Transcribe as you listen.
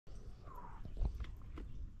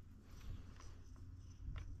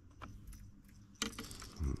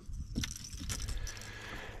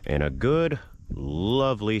and a good,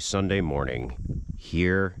 lovely Sunday morning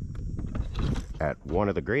here at one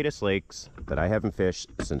of the greatest lakes that I haven't fished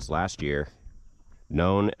since last year,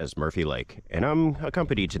 known as Murphy Lake. And I'm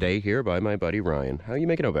accompanied today here by my buddy Ryan. How are you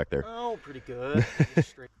making out back there? Oh, pretty good.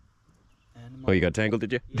 Oh, you got tangled,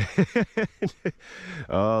 did you? Yeah.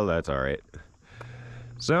 Oh, that's all right.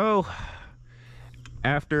 So,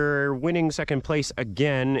 after winning second place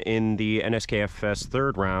again in the NSKF Fest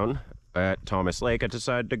third round at Thomas Lake, I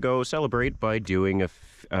decided to go celebrate by doing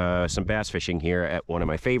some bass fishing here at one of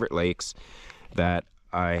my favorite lakes that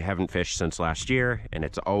I haven't fished since last year, and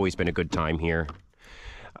it's always been a good time here.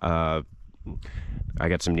 I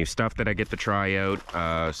got some new stuff that I get to try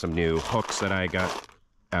out, some new hooks that I got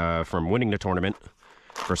from winning the tournament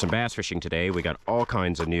for some bass fishing today. We got all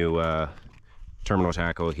kinds of new terminal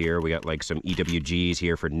tackle here. We got like some EWGs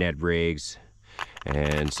here for Ned rigs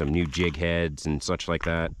and some new jig heads and such like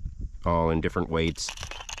that, all in different weights,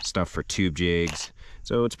 stuff for tube jigs.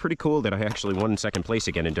 So it's pretty cool that I actually won second place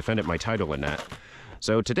again and defended my title in that.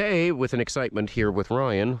 So today, with an excitement here with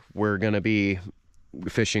Ryan, we're gonna be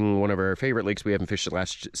fishing one of our favorite lakes we haven't fished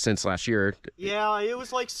since last year. Yeah, it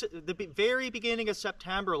was like the very beginning of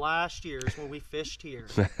September last year is when we fished here.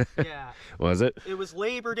 Yeah. Was it? It was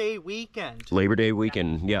Labor Day weekend. Labor Day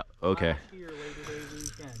weekend, yeah, okay. Last year, Labor Day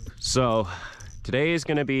weekend. So, today is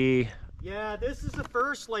gonna be... Yeah, this is the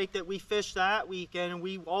first lake that we fished that weekend, and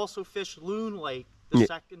we also fished Loon Lake the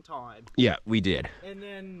second time. Yeah, we did. And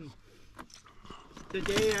then the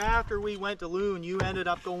day after we went to Loon, you ended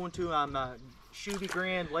up going to Shooby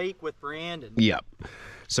Grand Lake with Brandon. Yep.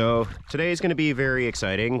 So today is going to be very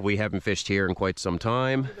exciting. We haven't fished here in quite some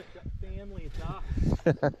time. Family of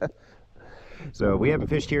ducks. So we haven't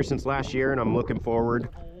fished here since last year, and I'm looking forward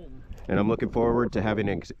to having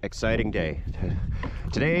an exciting day.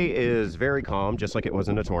 Today is very calm, just like it was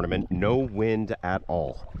in the tournament. No wind at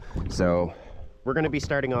all. So we're going to be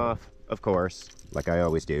starting off, of course, like I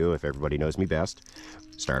always do, if everybody knows me best,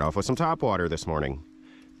 start off with some topwater this morning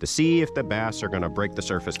to see if the bass are going to break the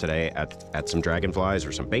surface today at some dragonflies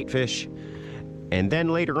or some bait fish. And then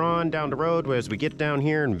later on down the road, as we get down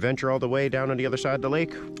here and venture all the way down on the other side of the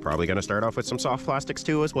lake, probably going to start off with some soft plastics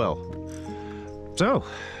too as well. So,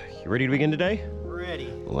 you ready to begin today?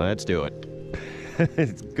 Ready. Let's do it.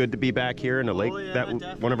 It's good to be back here in a lake,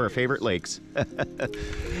 one of our favorite lakes.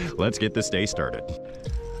 Let's get this day started.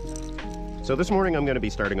 So this morning I'm going to be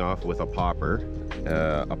starting off with a popper,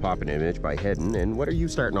 a popping image by Hedden. And what are you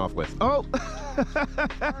starting off with? Oh,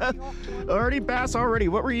 already bass already.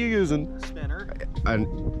 What were you using? Spinner.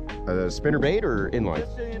 A spinner bait or inline?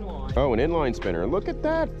 Just an inline. Oh, an inline spinner. Look at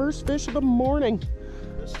that, first fish of the morning.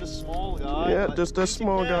 Just a small guy. Yeah, just a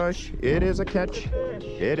small guy. It is a catch.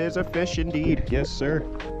 It is a fish indeed. Yes, sir.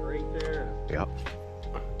 Right there. Yep.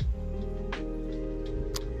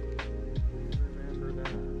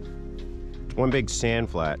 It's one big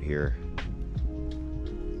sand flat here.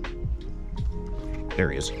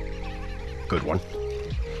 There he is. Good one.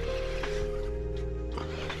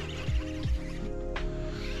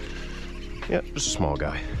 Yeah, just a small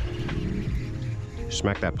guy.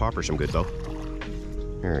 Smack that popper some good though.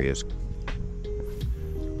 There he is.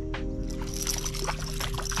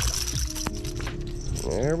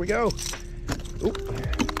 There we go. Oop.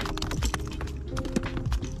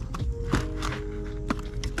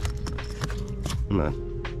 Come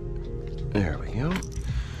on. There we go.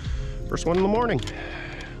 First one in the morning.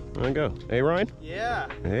 There we go. Hey, Ryan? Yeah.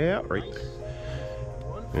 Yeah, right. Nice.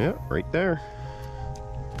 Yeah, right there.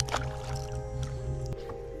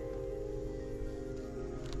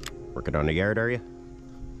 Working on the yard, are you?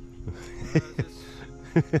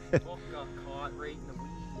 Hook got caught right in the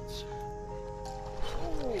weeds.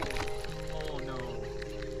 Oh no.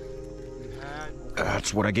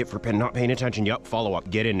 That's what I get for not paying attention. Yup, follow up.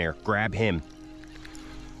 Get in there. Grab him.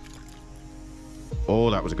 Oh,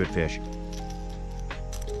 that was a good fish.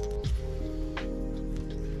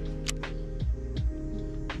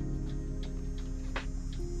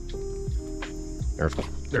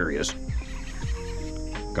 There he is.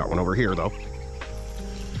 Got one over here, though.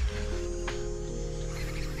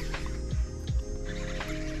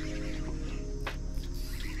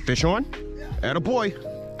 Fish on? Attaboy.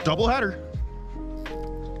 Double header.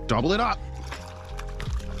 Double it up.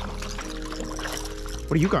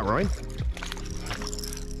 What do you got, Ryan?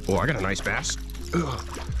 Oh, I got a nice bass. Ugh.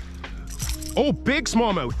 Oh, big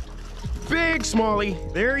smallmouth. Big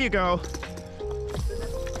smallie. There you go.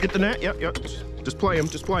 Get the net. Yep, yep. Just play him.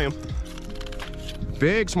 Just play him.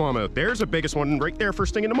 Big smallmouth. There's the biggest one right there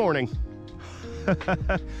first thing in the morning.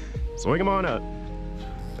 Swing him on up.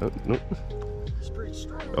 Oh, no. It's pretty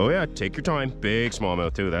strong. Oh yeah, take your time. Big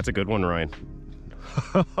smallmouth too. That's a good one, Ryan.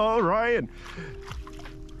 Oh, Ryan.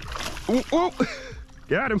 Ooh, ooh.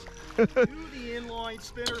 Got him. Do the inline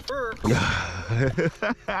spinner first.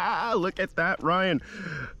 Look at that, Ryan.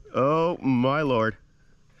 Oh, my Lord.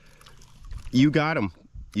 You got him.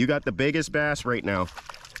 You got the biggest bass right now.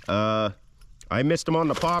 I missed him on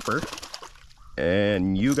the popper,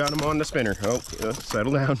 and you got him on the spinner. Oh,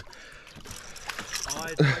 settle down. I'd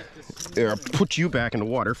like to see Here, I'll him. put you back in the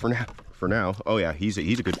water for now. For now. Oh yeah, he's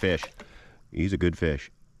a good fish. He's a good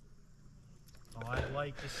fish. I'd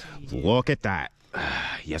like to see him. Look at that.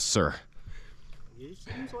 Yes, sir. It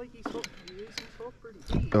seems like he's hooked pretty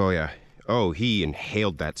deep. Oh yeah. Oh, he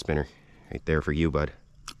inhaled that spinner. Right there for you, bud.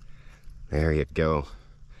 There you go.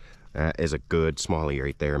 That is a good smallie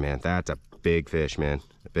right there, man. That's a big fish, man.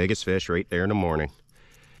 The biggest fish right there in the morning.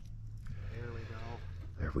 There we go.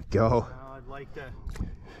 There we go. Now I'd like to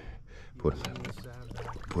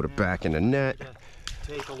Put it back in the net.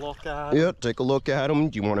 take a look at him. Yep, take a look at them.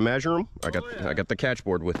 Do you want to measure them? Oh, yeah. I got the catch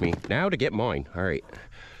board with me. Now to get mine. All right.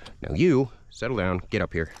 Now you settle down. Get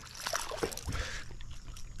up here.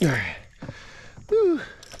 All right. Whew.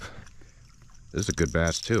 This is a good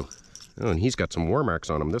bass too. Oh, and he's got some war marks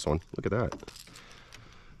on him. This one. Look at that.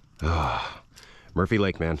 Ah, Murphy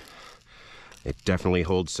Lake, man. It definitely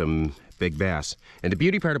holds some big bass. And the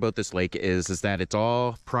beauty part about this lake is that it's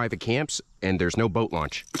all private camps and there's no boat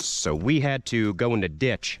launch. So we had to go in a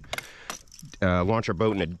ditch, launch our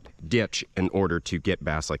boat in a ditch in order to get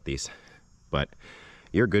bass like these. But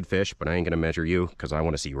you're a good fish, but I ain't gonna measure you because I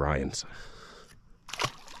want to see Ryan's.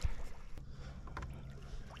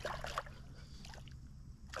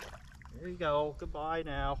 There you go. Goodbye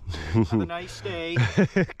now. Have a nice day.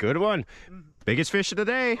 Good one. Biggest fish of the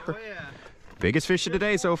day. Oh yeah. Biggest fish of the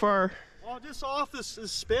day so far. Oh, just off this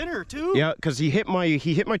spinner too. Yeah, because he hit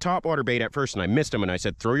my top water bait at first and I missed him and I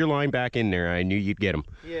said throw your line back in there. I knew you'd get him.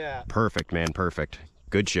 Yeah. Perfect, man, perfect.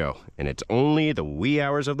 Good show. And it's only the wee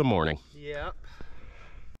hours of the morning. Yep.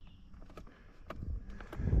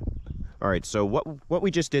 All right, so what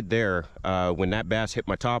we just did there, when that bass hit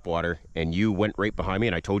my top water and you went right behind me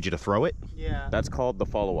and I told you to throw it, Yeah. that's called the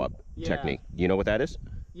follow-up technique. You know what that is?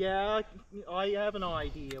 Yeah, I have an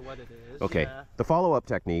idea what it is. Okay, Yeah. the follow-up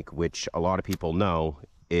technique, which a lot of people know,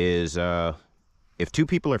 is if two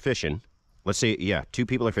people are fishing, let's say, yeah, two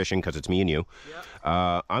people are fishing because it's me and you.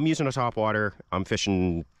 Yep. I'm using a top water. I'm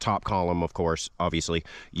fishing top column, of course, obviously.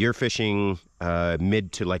 You're fishing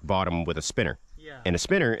mid to like bottom with a spinner. Yeah. And a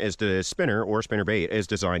spinner or spinnerbait is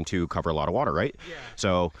designed to cover a lot of water, right? Yeah.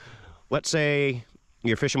 So let's say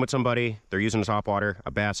you're fishing with somebody, they're using a top water,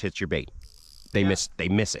 a bass hits your bait. They miss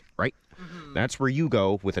it, right? Mm-hmm. That's where you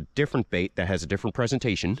go with a different bait that has a different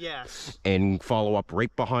presentation. Yes. And follow up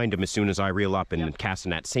right behind them as soon as I reel up and cast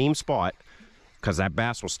in that same spot, because that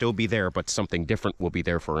bass will still be there, but something different will be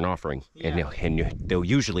there for an offering. Yeah. And they'll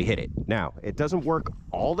usually hit it. Now, it doesn't work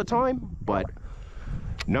all the time, but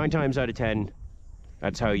 9 times out of 10,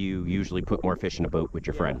 that's how you usually put more fish in a boat with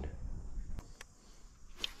your friend.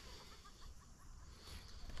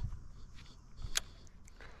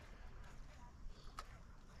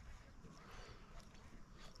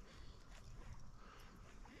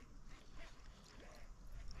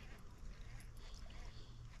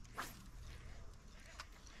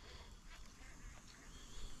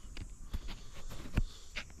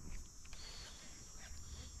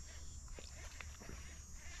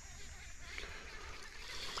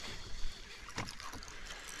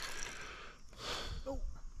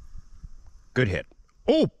 Good hit.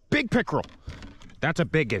 Oh, big pickerel. That's a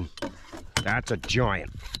big one. That's a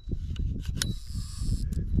giant.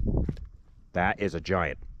 That is a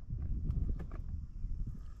giant.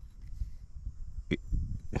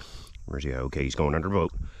 Where's he at? Okay, he's going under the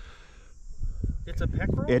boat. It's a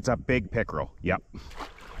pickerel? It's a big pickerel. Yep.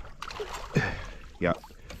 Yep.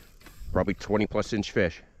 Probably 20+ inch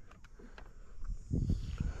fish.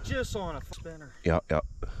 Just on a spinner. Yep, yep.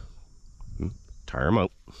 Tire him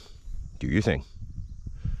out. Do your thing.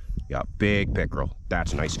 Yeah, big pickerel.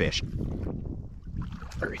 That's a nice fish.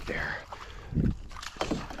 Right there.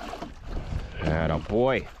 Atta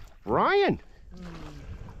boy. Ryan!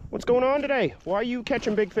 What's going on today? Why are you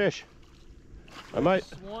catching big fish? I might...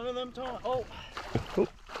 It's one of them times. Oh. Oh.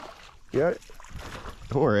 Yeah.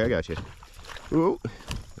 Don't worry, I got you. Oh.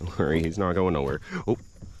 Don't worry, he's not going nowhere. Oh,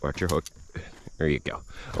 watch your hook. There you go.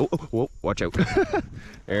 Oh, oh, whoa, watch out.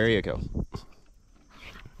 There you go.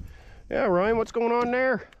 Yeah, Ryan, what's going on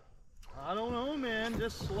there? I don't know, man.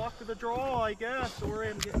 Just luck of the draw, I guess. Sorry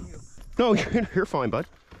I'm getting you. No, you're fine, bud.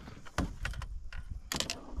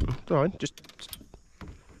 It's fine. Just...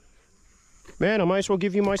 Man, I might as well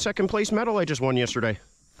give you my second place medal I just won yesterday.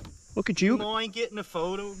 Look at you. Mind getting a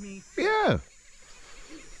photo of me? Yeah.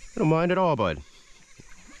 don't mind at all, bud.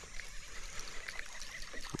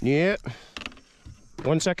 Yeah.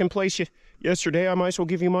 1 second place yesterday, I might as well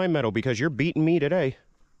give you my medal because you're beating me today.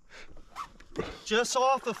 Just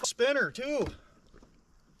off the spinner, too.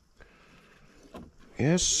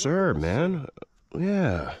 Yes, sir, man.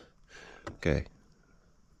 Yeah. Okay.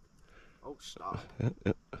 Oh, stop.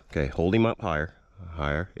 Okay, hold him up higher.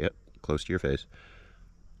 Higher. Yep, close to your face.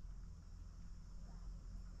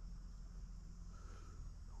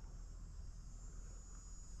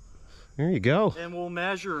 There you go. And we'll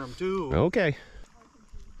measure him, too. Okay.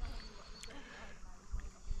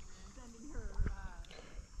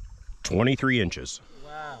 23 inches.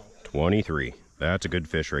 Wow. 23. That's a good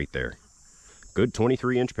fish right there. Good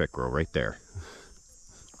 23-inch pickerel right there.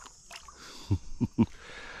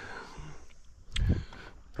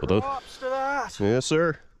 Props to that. Yes,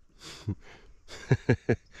 sir.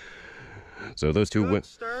 So those two went.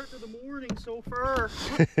 Start to the morning so far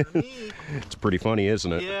for me. It's pretty funny,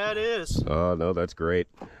 isn't it? Yeah, it is. Oh, no, that's great.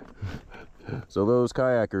 So those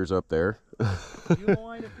kayakers up there. Do you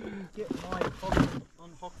mind if you get my hook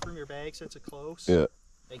unhooked from your bag since it's close? Yeah.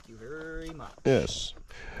 Thank you very much. Yes.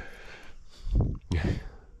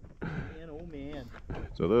 Man, oh man.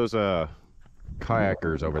 So those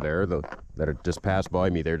kayakers over there that had just passed by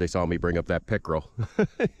me there, they saw me bring up that pickerel.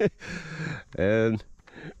 And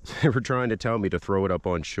they were trying to tell me to throw it up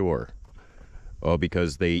on shore. Oh,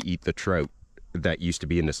 because they eat the trout that used to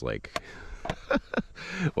be in this lake.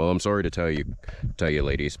 Well, I'm sorry to tell you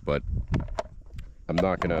ladies, but I'm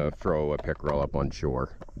not gonna throw a pickerel up on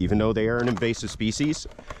shore. Even though they are an invasive species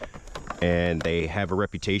and they have a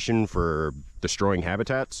reputation for destroying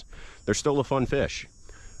habitats, they're still a fun fish.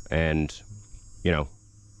 And, you know,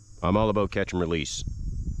 I'm all about catch and release,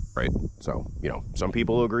 right? So, you know, some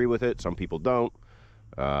people agree with it, some people don't.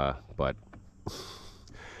 But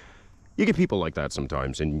you get people like that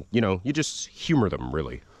sometimes, and, you know, you just humor them,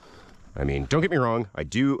 really. I mean, don't get me wrong, I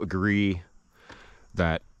do agree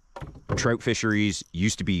that trout fisheries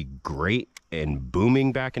used to be great and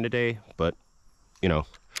booming back in the day, but, you know,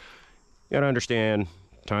 you gotta understand,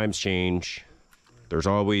 times change. There's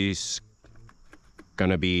always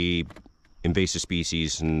gonna be invasive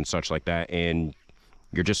species and such like that, and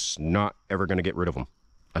you're just not ever gonna get rid of them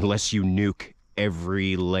unless you nuke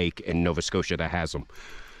every lake in Nova Scotia that has them.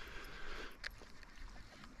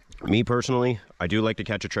 Me personally, I do like to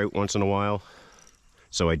catch a trout once in a while,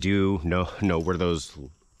 so I do know where those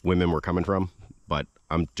women were coming from, but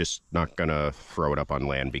I'm just not gonna throw it up on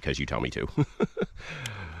land because you tell me to.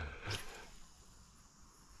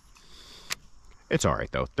 It's all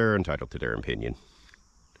right though, they're entitled to their opinion.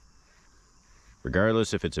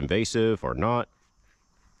 Regardless if it's invasive or not,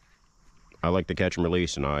 I like to catch and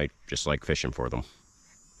release, and I just like fishing for them.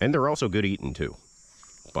 And they're also good eating too,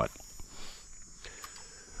 but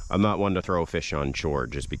I'm not one to throw a fish on shore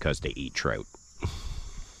just because they eat trout.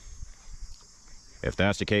 If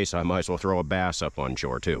that's the case, I might as well throw a bass up on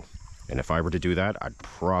shore too. And if I were to do that, I'd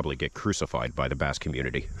probably get crucified by the bass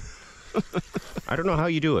community. I don't know how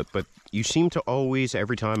you do it, but you seem to always,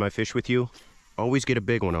 every time I fish with you, always get a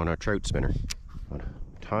big one on a trout spinner. On a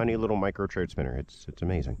tiny little micro trout spinner. It's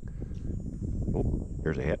amazing. Oh,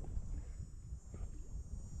 here's a hit.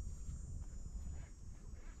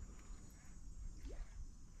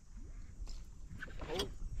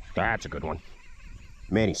 That's a good one.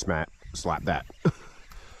 Manny slapped that.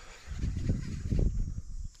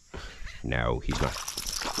 No, he's not.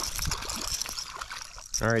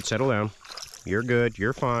 All right, settle down. You're good.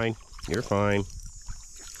 You're fine. You're fine.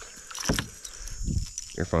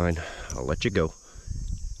 You're fine. I'll let you go.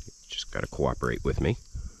 Just gotta cooperate with me.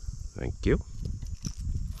 Thank you.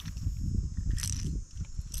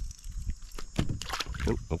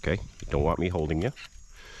 Oh, okay, you don't want me holding you.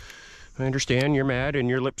 I understand you're mad and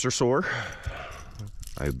your lips are sore.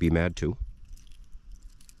 I would be mad too.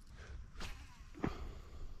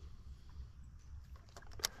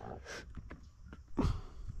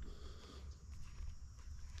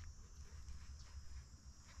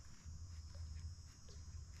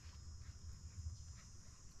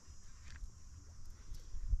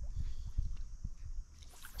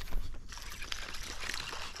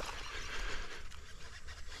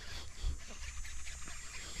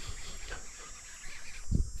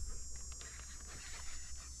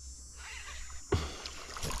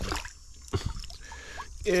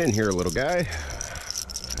 Get in here, little guy.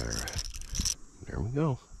 There we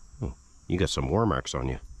go. Oh, you got some war marks on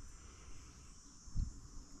you.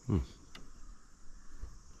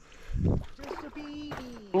 Just a baby.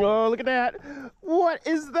 Oh, look at that. What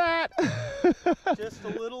is that? Just a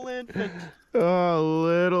little infant. Oh,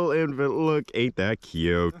 little infant. Look, ain't that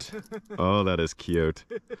cute? Oh, that is cute.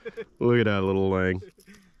 Look at that little thing.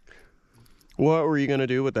 What were you gonna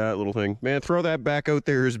do with that little thing? Man, throw that back out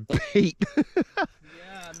there as bait.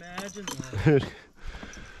 Yeah, imagine that.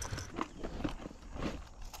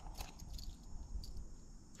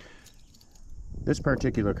 This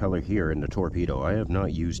particular color here in the torpedo I have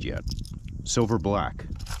not used yet. Silver black.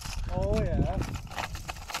 Oh yeah.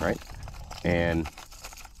 Right? And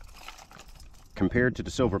compared to the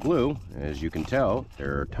silver blue, as you can tell,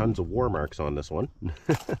 there are tons of war marks on this one.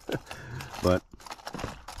 But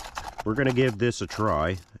we're gonna give this a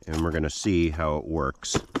try and we're gonna see how it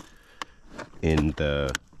works in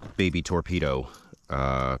the baby torpedo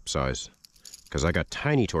size. Because I got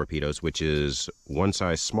tiny torpedoes, which is one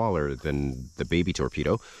size smaller than the baby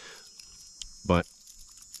torpedo, but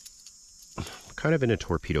I'm kind of in a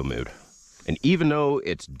torpedo mood. And even though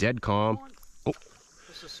it's dead calm, oh,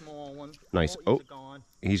 just a small one. Nice. Oh, Oh,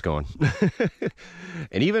 he's gone.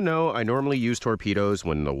 And even though I normally use torpedoes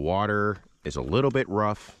when the water is a little bit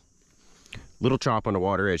rough, little chop on the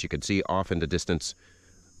water, as you can see off in the distance,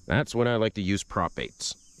 that's when I like to use prop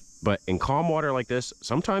baits. But in calm water like this,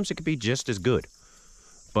 sometimes it could be just as good.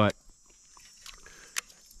 But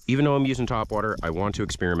even though I'm using top water, I want to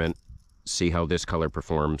experiment, see how this color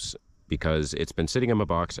performs, because it's been sitting in my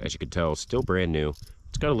box, as you can tell, still brand new.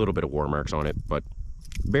 It's got a little bit of war marks on it, but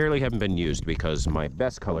barely haven't been used because my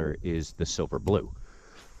best color is the silver blue.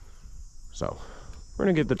 So we're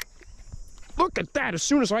gonna give the... Look at that, as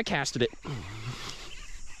soon as I casted it.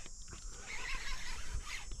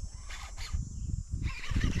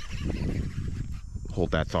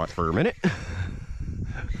 Hold that thought for a minute.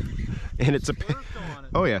 And it's a...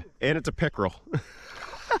 Oh yeah, and it's a pickerel.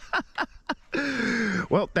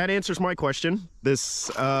 Well, that answers my question.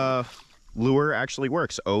 This lure actually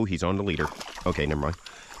works. Oh, he's on the leader. Okay, never mind.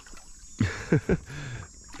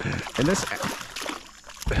 And this...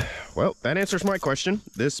 Well, that answers my question.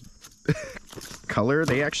 This color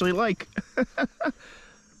they actually like.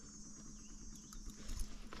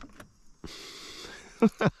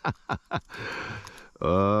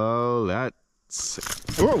 Oh, that's...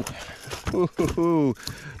 Whoa! Ooh,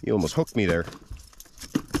 you almost hooked me there.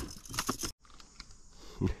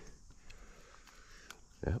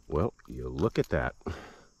 Yeah, well, you look at that.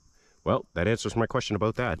 Well, that answers my question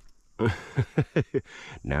about that.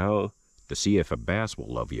 Now, to see if a bass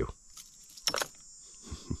will love you.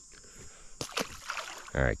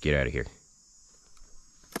 All right, get out of here.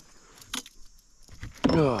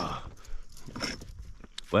 Ugh.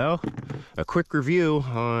 Well, a quick review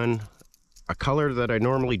on a color that I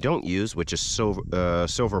normally don't use, which is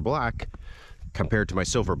silver black, compared to my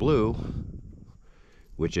silver blue,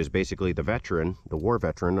 which is basically the veteran, the war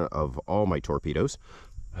veteran of all my torpedoes.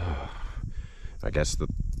 I guess that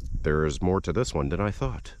there is more to this one than I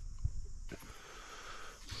thought.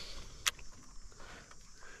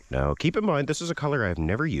 Now, keep in mind, this is a color I've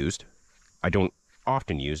never used. I don't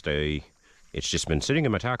often use. It's just been sitting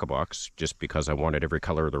in my tackle box just because I wanted every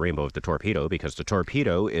color of the rainbow of the torpedo, because the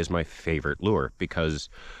torpedo is my favorite lure. Because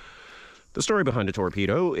the story behind the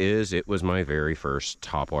torpedo is it was my very first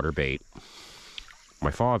topwater bait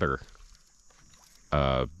my father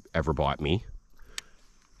ever bought me.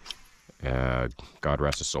 God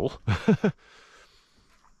rest his soul.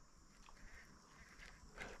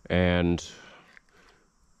 And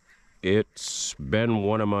it's been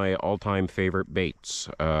one of my all-time favorite baits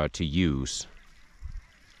to use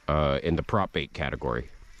in the prop bait category.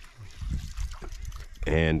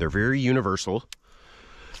 And they're very universal.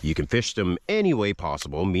 You can fish them any way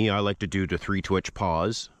possible. Me, I like to do the 3-twitch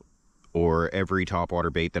pause, or every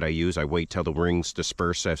topwater bait that I use, I wait till the rings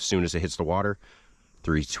disperse as soon as it hits the water.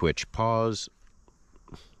 3-twitch pause.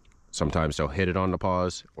 Sometimes they'll hit it on the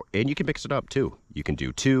pause, and you can mix it up too. You can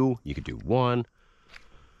do 2, you can do 1.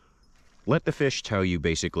 Let the fish tell you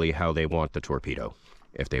basically how they want the torpedo.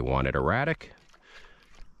 If they want it erratic,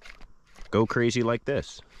 go crazy like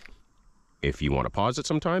this. If you want to pause it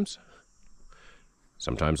sometimes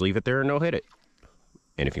leave it there and they'll hit it.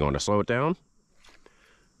 And if you want to slow it down,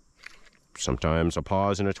 sometimes a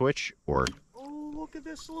pause and a twitch, or... Oh, look at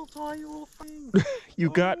this little tiny little thing. You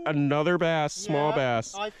got another bass, small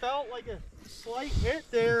bass. I felt like a slight hit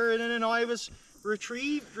there, and then I was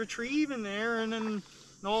retrieving there, and then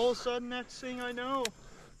all of a sudden, next thing I know,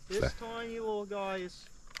 this tiny little guy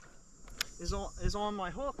is on my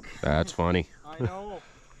hook. That's funny. I know.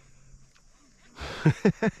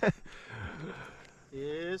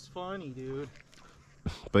 It's funny, dude.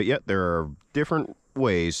 But yet, there are different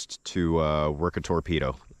ways to work a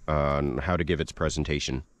torpedo, on how to give its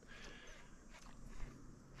presentation.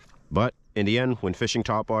 But in the end, when fishing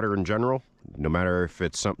topwater in general, no matter if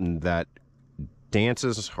it's something that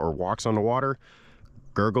dances or walks on the water,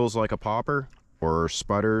 gurgles like a popper or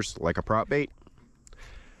sputters like a prop bait.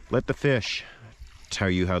 Let the fish tell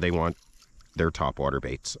you how they want their topwater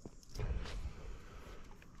baits.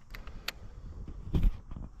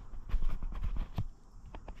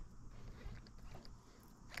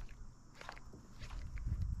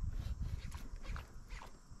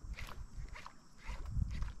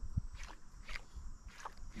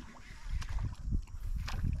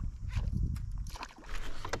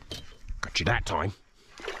 Got you that time.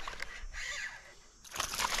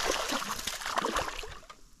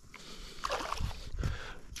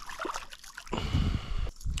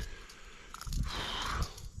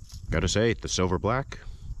 Gotta say, the silver black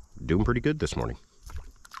doing pretty good this morning.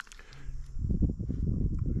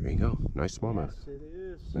 There you go, nice smallmouth. Yes, it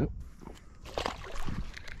is. Yep.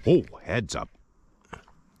 Oh, heads up.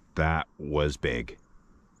 That was big.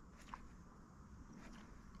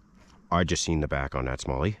 I just seen the back on that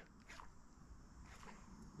smallie.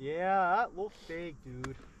 Yeah, that looked big,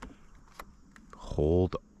 dude.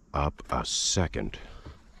 Hold up a second.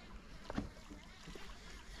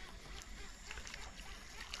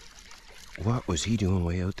 What was he doing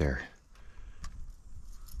way out there?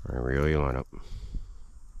 I really line up.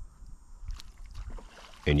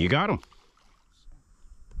 And you got him.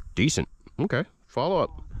 Decent. Okay. Follow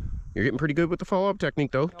up. You're getting pretty good with the follow up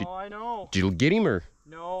technique, though. No, I know. Did you get him or?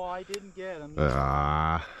 No, I didn't get him.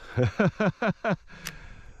 Ah.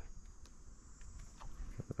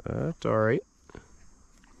 That's all right.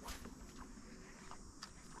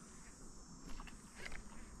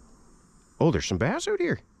 Oh, there's some bass out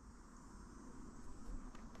here.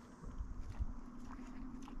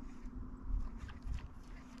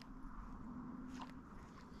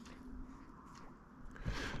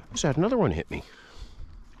 Just had another one hit me.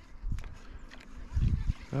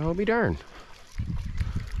 I'll be darned.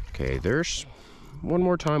 Okay, there's one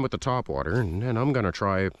more time with the topwater, and then I'm gonna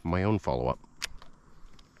try my own follow-up.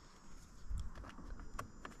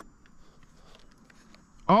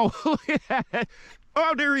 Oh, look at that.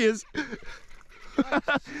 Oh, there he is.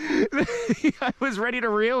 I was ready to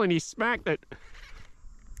reel and he smacked it.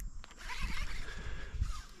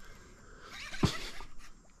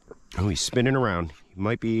 Oh, he's spinning around. He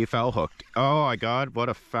might be foul hooked. Oh my God, what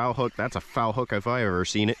a foul hook. That's a foul hook if I ever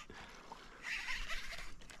seen it.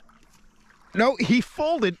 No, he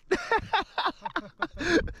folded.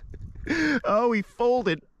 Oh, he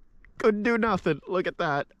folded. Couldn't do nothing. Look at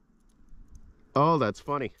that. Oh, that's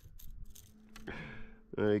funny.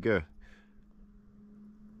 There you go.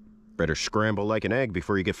 Better scramble like an egg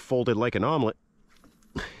before you get folded like an omelet.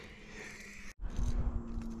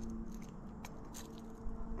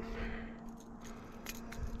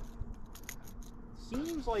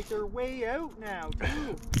 Seems like they're way out now,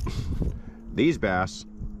 too. These bass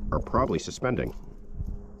are probably suspending.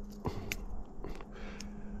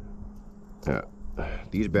 Yeah.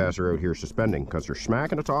 These bass are out here suspending because they're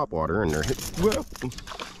smacking the topwater and they're hit. Whoa.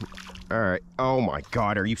 All right. Oh my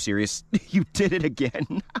God, are you serious? You did it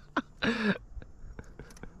again.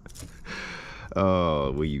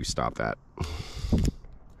 Oh, will you stop that?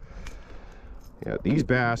 Yeah, these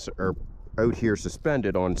bass are out here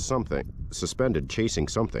suspended on something. Suspended, chasing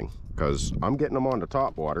something. Because I'm getting them on the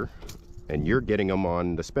topwater and you're getting them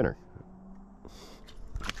on the spinner.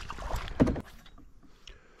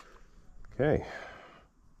 Okay.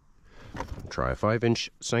 Try a 5-inch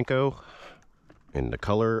Senko in the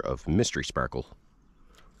color of Mystery Sparkle.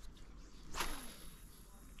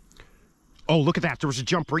 Oh, look at that. There was a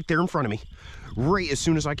jump right there in front of me. Right as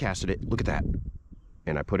soon as I casted it. Look at that.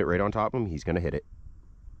 And I put it right on top of him. He's going to hit it.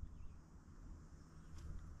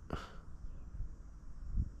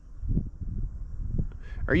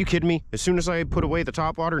 Are you kidding me? As soon as I put away the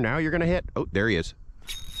topwater, now you're going to hit? Oh, there he is.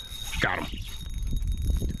 Got him.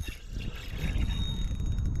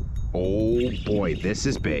 Oh boy, this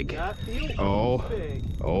is big. That feels big.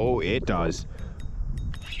 Oh, it does.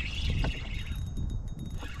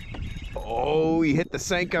 Oh, he hit the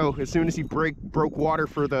Senko as soon as he broke water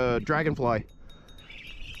for the dragonfly.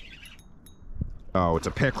 Oh, it's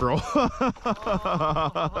a pickerel. I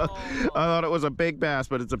thought it was a big bass,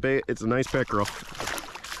 but it's a nice pickerel.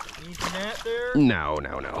 Need the net there? No.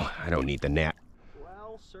 I don't need the net.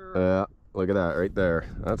 Well, sir. Look at that right there.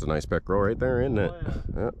 That's a nice pickerel right there, isn't it? Oh,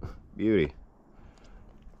 yeah. Yeah, beauty.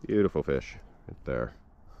 Beautiful fish right there.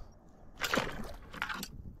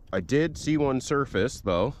 I did see one surface,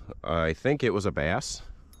 though. I think it was a bass.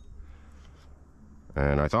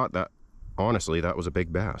 And I thought that, honestly, that was a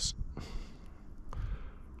big bass.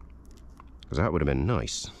 Because that would have been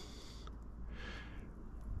nice.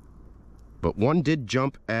 But one did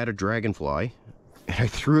jump at a dragonfly. And I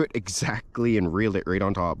threw it exactly and reeled it right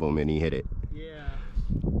on top of him, and he hit it. Yeah.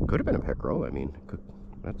 could have been a pickerel. I mean,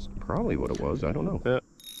 that's probably what it was. I don't know.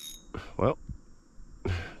 Well,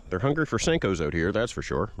 they're hungry for Senkos out here, that's for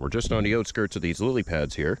sure. We're just on the outskirts of these lily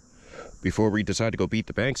pads here before we decide to go beat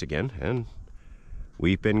the banks again. And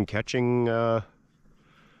we've been catching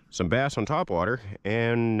some bass on topwater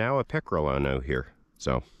and now a pickerel on out here.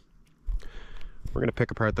 So we're gonna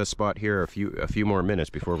pick apart this spot here a few more minutes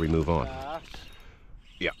before we move on.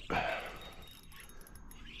 Yeah.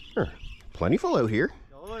 Sure. Plentiful out here.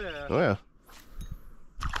 Oh yeah. Oh yeah.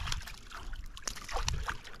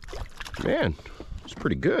 Man, it's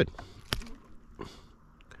pretty good.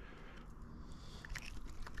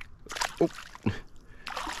 Oh.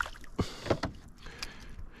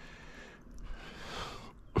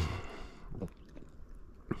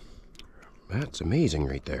 That's amazing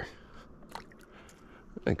right there.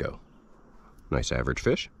 There you go. Nice average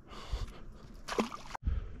fish.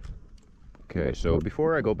 Okay, so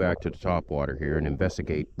before I go back to the top water here and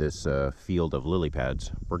investigate this field of lily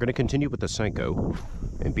pads, we're going to continue with the Senko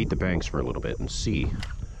and beat the banks for a little bit and see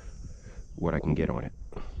what I can get on it.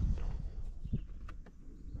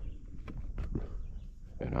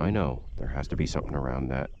 And I know there has to be something around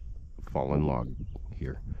that fallen log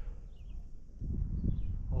here.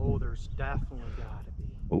 Oh, there's definitely gotta be.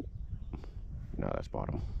 Oh, no, that's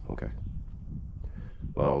bottom. Okay.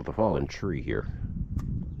 Well, the fallen tree here.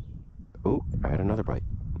 Oh, I had another bite.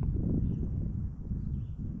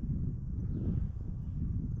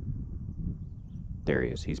 There he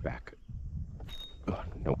is. He's back. Oh,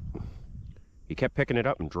 nope. He kept picking it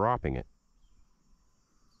up and dropping it.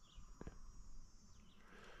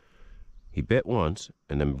 He bit once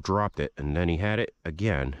and then dropped it, and then he had it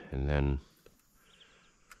again and then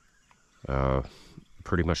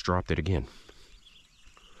pretty much dropped it again.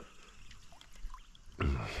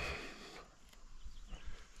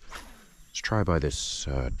 Let's try by this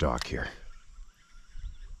dock here.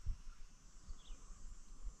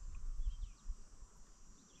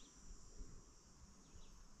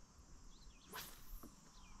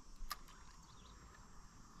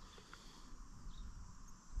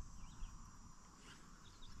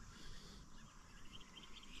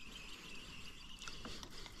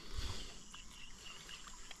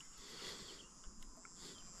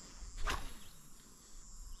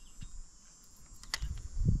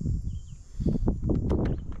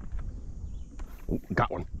 Got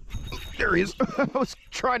one. There he is. I was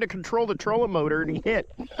trying to control the trolling motor and he hit.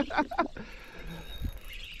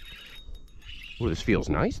 Well, this feels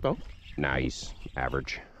nice though. Nice.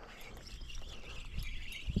 Average.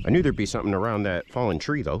 I knew there'd be something around that fallen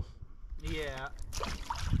tree though. Yeah.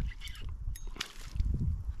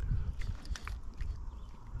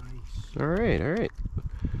 Nice. All right, all right.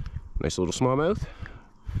 Nice little smallmouth.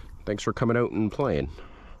 Thanks for coming out and playing.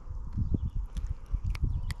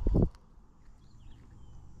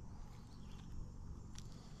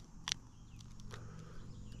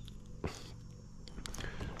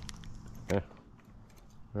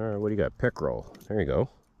 All right, what do you got? Pickerel. There you go.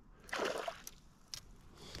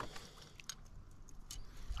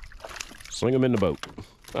 Sling them in the boat.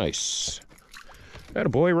 Nice.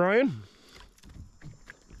 Attaboy, Ryan.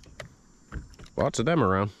 Lots of them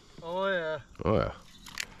around. Oh yeah. Oh yeah.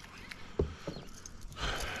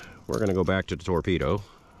 We're gonna go back to the torpedo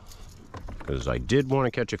because I did want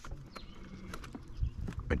to catch a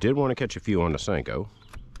few on the Senko.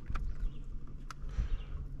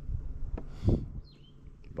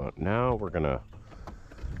 But now we're gonna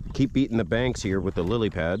keep beating the banks here with the lily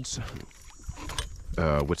pads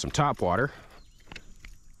with some top water.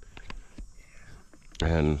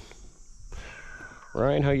 And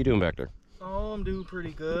Ryan, how you doing back there? Oh, I'm doing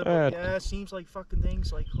pretty good. But yeah, it seems like fucking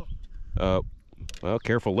things like hooked. Well,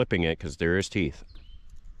 careful lipping it because there is teeth.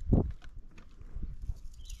 Do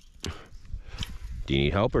you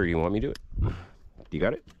need help or do you want me to do it? You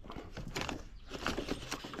got it?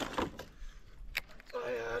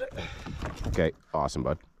 Okay, awesome,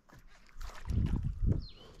 bud.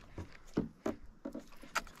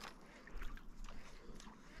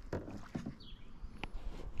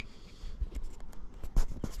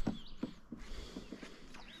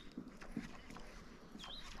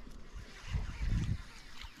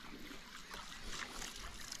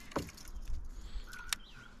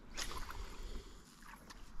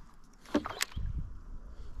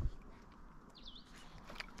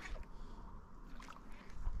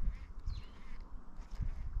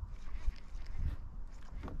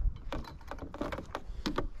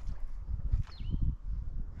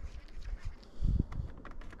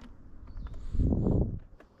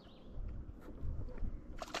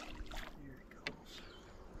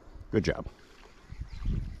 Good job.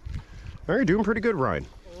 All right, doing pretty good, Ryan.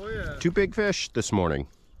 Oh yeah. 2 big fish this morning.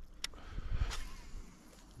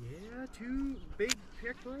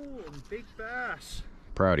 Trolling big bass.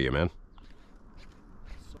 Proud of you, man.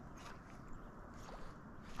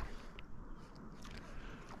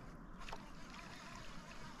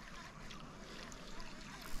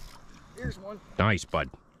 Here's one. Nice, bud.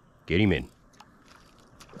 Get him in.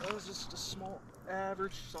 That was just a small,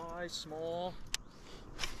 average size, small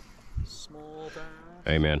bass.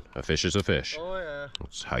 Hey, man, a fish is a fish. Oh yeah.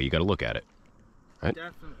 That's how you got to look at it. Right?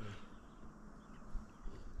 Definitely.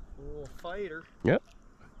 A little fighter. Yep.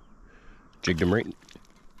 Jigged him right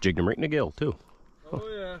in the gill, too. Oh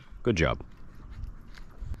yeah. Good job.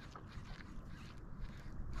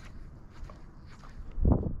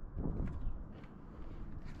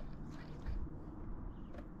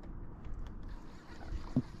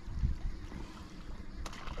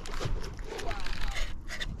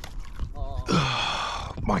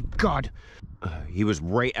 Oh my God. He was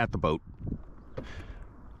right at the boat.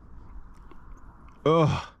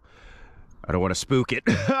 Ugh. I don't want to spook it.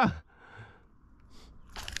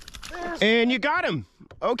 And you got him.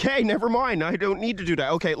 Okay, never mind. I don't need to do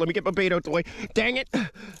that. Okay, let me get my bait out the way. Dang it.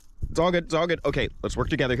 It's all good. It's all good. Okay, let's work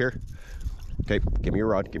together here. Okay, give me your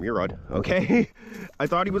rod. Give me your rod. Okay. I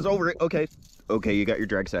thought he was over it. Okay. Okay, you got your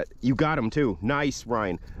drag set. You got him too. Nice,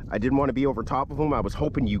 Ryan. I didn't want to be over top of him. I was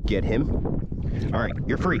hoping you get him. All right,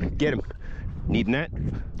 you're free. Get him. Need net?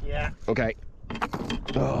 Yeah. Okay.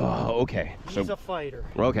 Oh, okay. He's a fighter.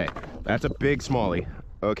 Okay, that's a big smallie.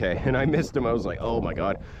 Okay, and I missed him. I was like, oh my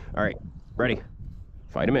God. All right, ready.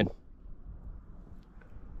 Fight him in.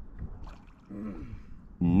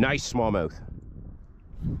 Nice smallmouth.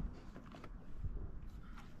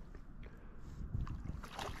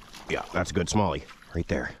 Yeah, that's a good smallie right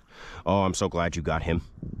there. Oh, I'm so glad you got him.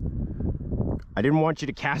 I didn't want you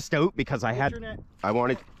to cast out because I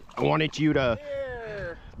wanted you to.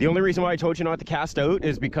 There. The only reason why I told you not to cast out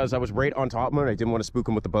is because I was right on top of him and I didn't want to spook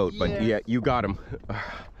him with the boat. But yeah, you got him.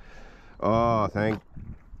 Oh, thank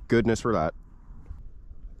goodness for that.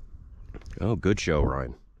 Oh, good show,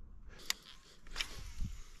 Ryan.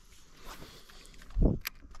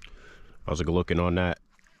 How's it looking on that?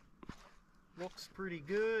 Looks pretty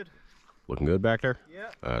good. Looking good back there? Yeah.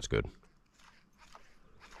 That's good.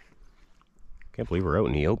 Can't believe we're out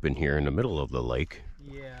in the open here in the middle of the lake.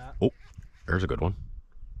 Yeah. Oh, there's a good one.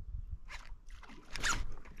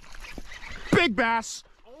 Big bass!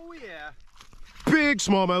 Oh yeah. Big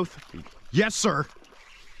smallmouth. Yes, sir.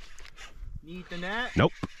 Need the net?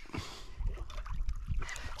 Nope.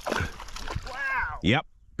 Wow. Yep.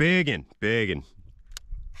 Biggin', biggin'.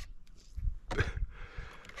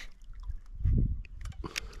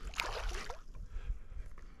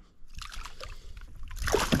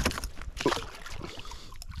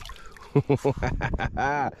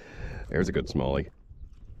 There's a good smallie.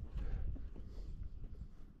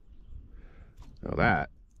 Now that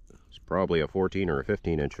is probably a 14 or a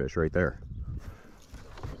 15-inch fish right there.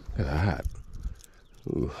 Look at that.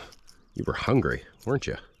 Ooh, you were hungry, weren't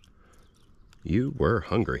you? You were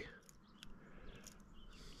hungry.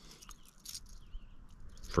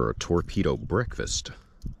 For a torpedo breakfast.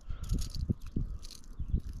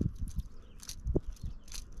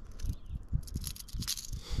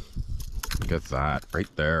 Look at that, right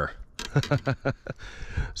there.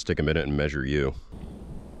 Let's take a minute and measure you.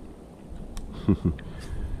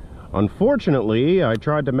 Unfortunately, I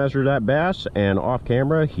tried to measure that bass, and off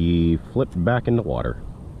camera, he flipped back in the water.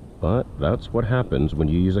 But that's what happens when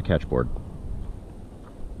you use a catchboard.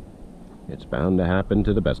 It's bound to happen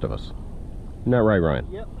to the best of us. Isn't that right, Ryan?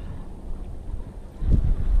 Yep.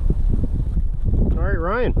 All right,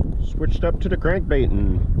 Ryan. Switched up to the crankbait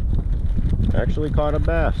and actually caught a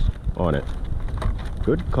bass on it.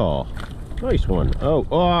 Good call. Nice one. Oh,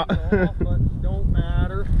 oh. But don't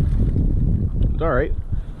matter. It's all right.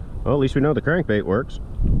 Well, at least we know the crankbait works.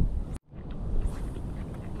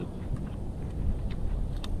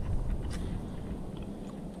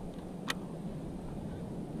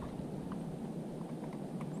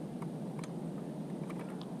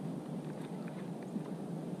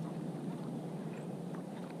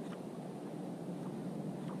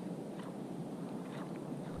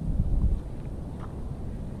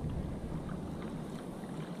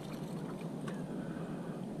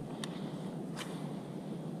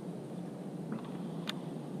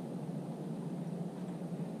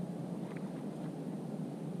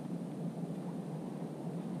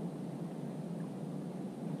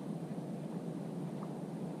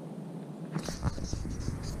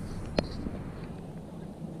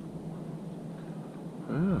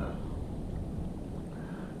 Ah.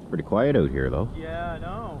 Pretty quiet out here, though. Yeah, I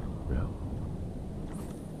know. Yeah.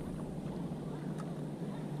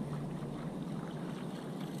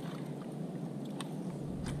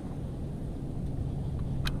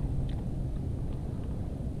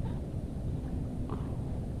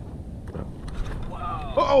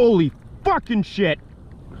 Holy fucking shit!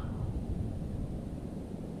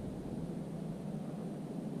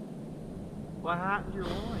 What happened to your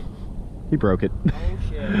line? He broke it. Oh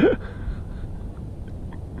shit.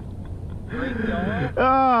 Break it off?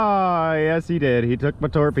 Oh, yes he did. He took my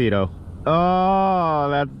torpedo. Oh,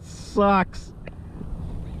 that sucks.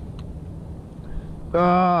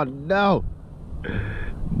 Oh, no.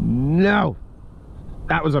 No.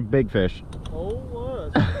 That was a big fish. Oh, it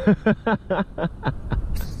was.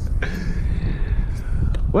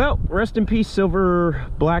 Well, rest in peace, silver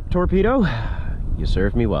black torpedo. You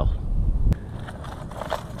served me well.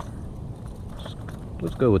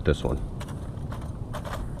 Let's go with this one.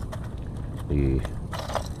 The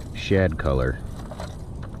shad color.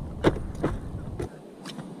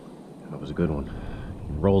 That was a good one.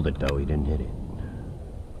 He rolled it though, he didn't hit it.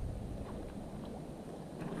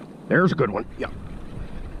 There's a good one. Yeah.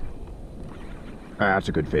 That's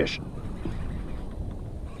a good fish.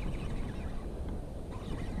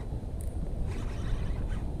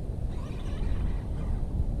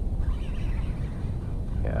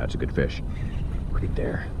 Yeah, that's a good fish. Right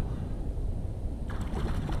there.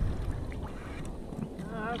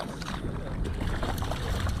 That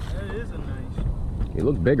is a nice. He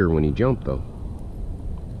looked bigger when he jumped though.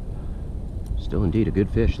 Still indeed a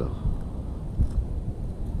good fish though.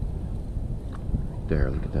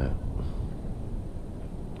 There, look at that.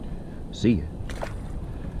 See ya.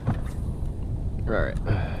 Alright.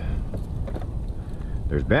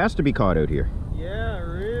 There's bass to be caught out here. Yeah,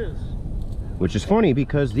 there is. Which is funny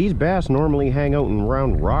because these bass normally hang out and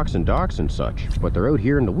around rocks and docks and such, but they're out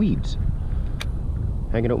here in the weeds.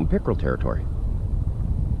 Hanging out in pickerel territory.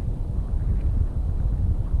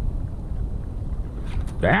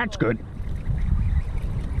 That's good.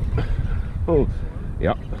 Oh,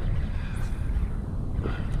 yep.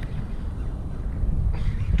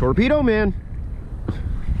 Torpedo man.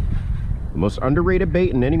 The most underrated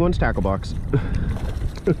bait in anyone's tackle box.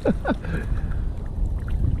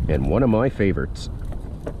 And one of my favorites.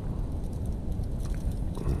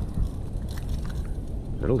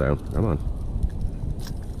 Settle down, come on.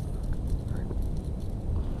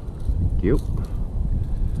 Cute.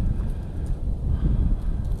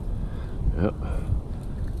 Yep.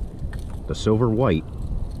 The silver white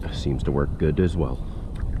seems to work good as well.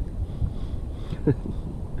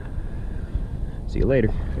 See you later.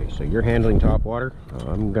 Okay, so you're handling top water.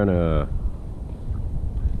 I'm gonna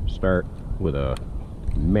start with a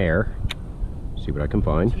mare. See what I can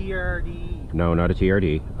find. TRD. No, not a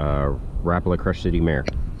TRD. Rapala Crush City mare.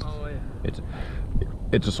 Oh yeah.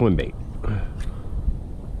 It's a swim bait. And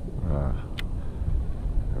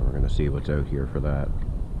we're gonna see what's out here for that.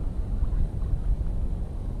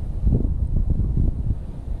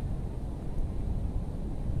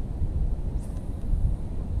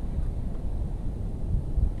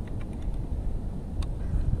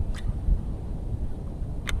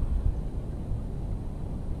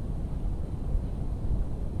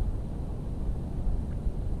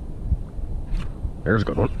 There's a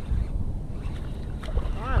good one.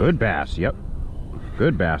 Good bass, yep.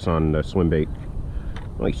 Good bass on the swim bait.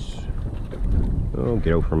 Nice. Oh,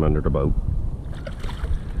 get out from under the boat.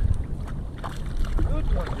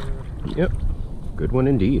 Good one, dude. Yep. Good one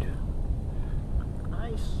indeed.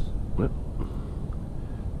 Nice. Yep.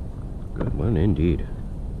 Good one indeed.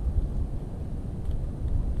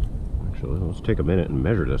 Actually, let's take a minute and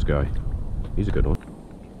measure this guy. He's a good one.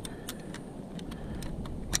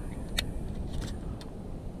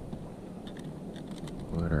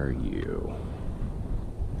 What are you?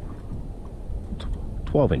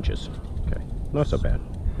 12 inches. Okay, not so bad.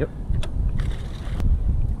 Yep.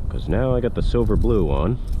 Because now I got the silver blue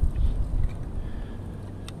on.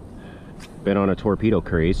 Been on a torpedo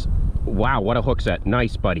craze. Wow, what a hook set.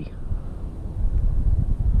 Nice, buddy.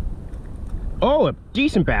 Oh, a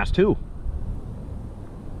decent bass too.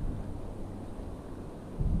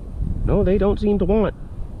 No, they don't seem to want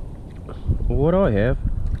what I have.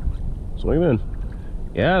 Swing in.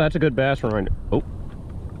 Yeah, that's a good bass rind. Oh,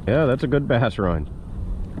 yeah, that's a good bass rind.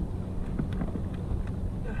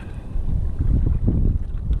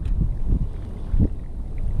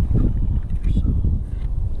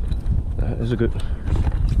 That is a good...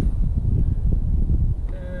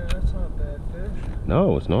 Yeah, that's not a bad fish.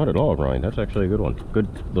 No, it's not at all, Ryan. That's actually a good one. Good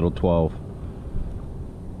little 12,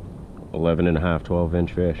 11 and a half, 12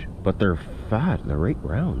 inch fish. But they're fat. They're right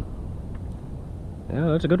round. Yeah,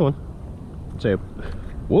 that's a good one. I'd say,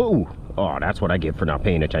 whoa! Oh, that's what I get for not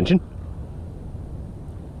paying attention.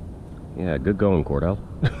 Yeah, good going, Cordell.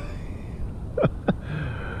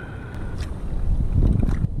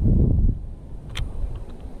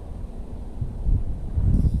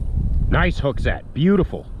 Nice hook set.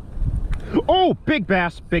 Beautiful. Oh, big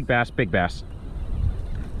bass, big bass, big bass.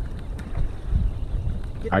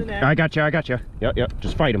 I got you, I got you. Yep, yep.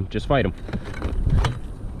 Just fight him, just fight him.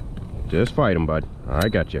 Just fight him, bud. I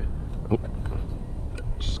got you. Oh.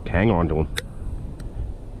 Just hang on to him.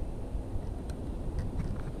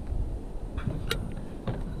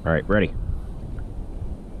 All right, ready.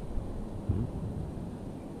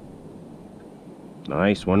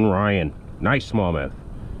 Nice one, Ryan. Nice smallmouth.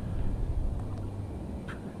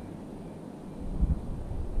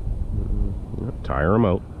 Tire him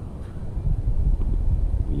out.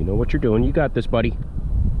 You know what you're doing. You got this, buddy.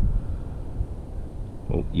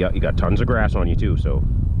 Oh, yeah, you got tons of grass on you, too, so.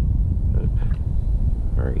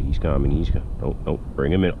 All right, he's coming. He's coming. Oh, oh,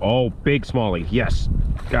 bring him in. Oh, big smallie. Yes.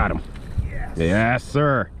 Got him. Yes. Yes,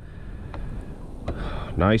 sir.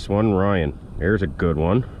 Nice one, Ryan. There's a good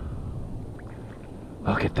one.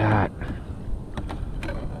 Look at that.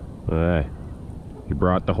 He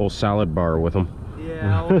brought the whole salad bar with him.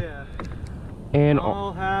 Yeah, oh yeah. And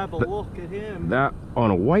I'll have a look at him. That on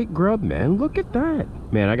a white grub, man. Look at that.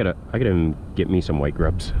 Man, I gotta get me some white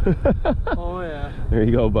grubs. Oh yeah. There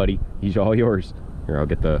you go, buddy. He's all yours. Here, I'll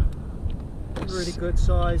get the pretty good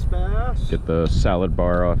size bass. Get the salad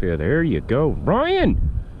bar off here. There you go. Ryan!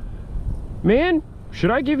 Man,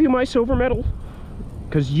 should I give you my silver medal?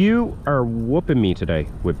 Because you are whooping me today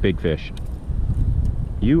with big fish.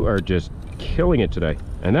 You are just killing it today.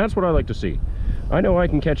 And that's what I like to see. I know I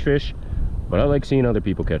can catch fish, but I like seeing other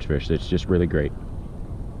people catch fish. It's just really great.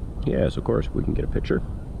 Yes, of course, we can get a picture.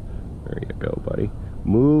 There you go, buddy.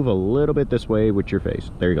 Move a little bit this way with your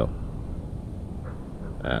face. There you go.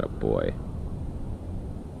 Attaboy.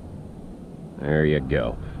 There you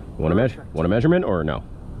go. Want a measurement or no?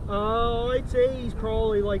 I'd say he's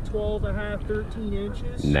probably like 12.5, 13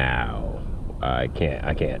 inches. Now, I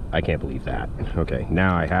can't believe that. Okay,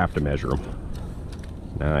 now I have to measure him.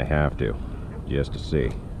 Now I have to, just to see.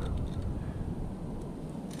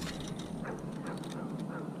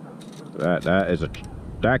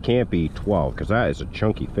 That can't be 12 because that is a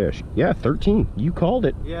chunky fish. Yeah, 13. You called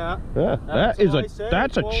it. Yeah. Yeah,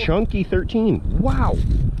 that's a chunky 13. Wow.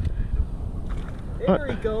 There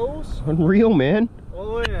he goes. Unreal, man.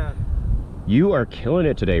 Oh yeah. You are killing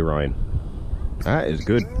it today, Ryan. That is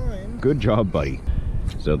good. Good job, buddy.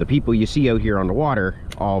 So the people you see out here on the water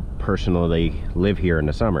all personally live here in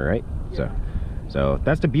the summer, right? Yeah. So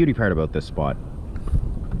that's the beauty part about this spot.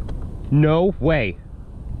 No way.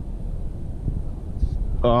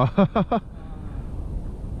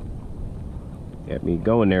 Get me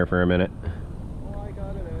going there for a minute. Oh, I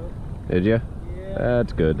got it out. Did you? Yeah.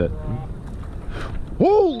 That's good.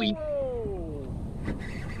 Holy!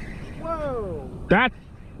 Whoa! That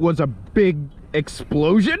was a big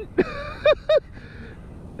explosion.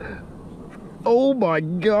 Oh my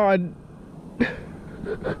God.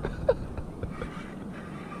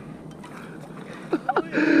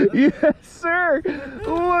 Yes, sir.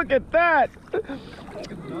 Look at that.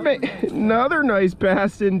 Another nice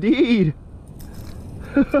bass indeed.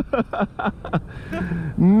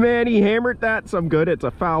 Man, he hammered that some good. It's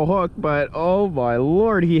a foul hook, but oh my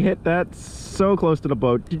Lord, he hit that so close to the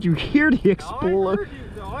boat. Did you hear the explosion?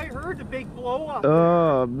 I heard the big blow up.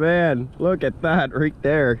 Oh man, look at that right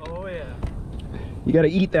there. Oh yeah. You gotta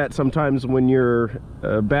eat that sometimes when you're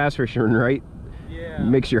bass fishing, right? Yeah. It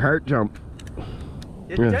makes your heart jump.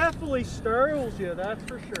 It definitely startles you, that's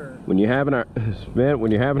for sure. When you're having a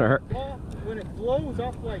heart. Well, when it blows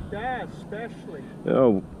up like that, especially.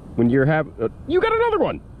 Oh, when you're having, you got another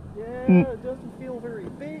one. Yeah, it doesn't feel very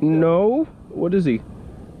big. Though. No, what is he?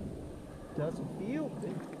 Doesn't feel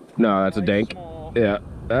big. No, that's a dank. Small. Yeah,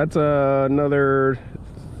 that's another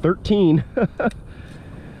 13.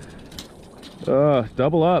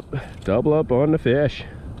 Double up on the fish.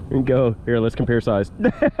 Here you go. Here, let's compare size.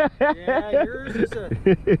 Yeah, yours is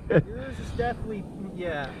definitely,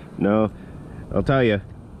 yeah. No, I'll tell you,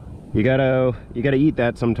 you gotta eat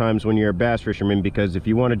that sometimes when you're a bass fisherman, because if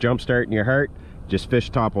you want to jumpstart in your heart, just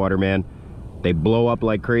fish topwater, man. They blow up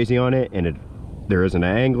like crazy on it, and there isn't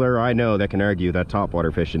an angler I know that can argue that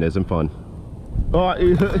topwater fishing isn't fun. Oh,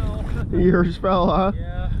 yours fell, huh?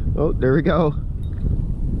 Yeah. Oh, there we go.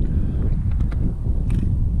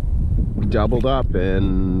 Doubled up,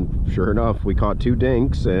 and sure enough, we caught 2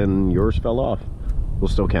 dinks, and yours fell off. We'll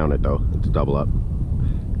still count it though. It's a double up.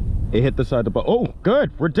 It hit the side of the boat. Oh,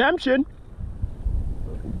 good. Redemption.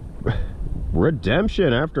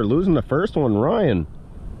 Redemption after losing the first one, Ryan,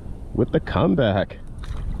 with the comeback.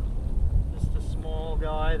 Just a small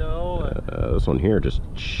guy though. This one here just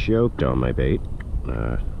choked on my bait.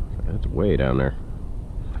 That's way down there.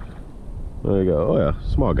 There you go. Oh yeah,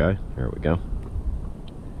 small guy. There we go.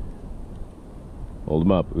 Hold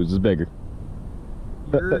him up. Whose is bigger?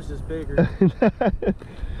 Yours is bigger.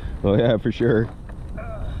 Oh yeah, for sure.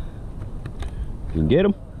 You can get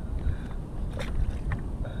him.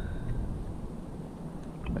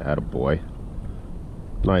 Attaboy.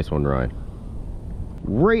 Nice one, Ryan.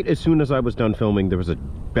 Right as soon as I was done filming, there was a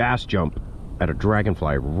bass jump at a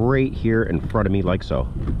dragonfly right here in front of me, like so.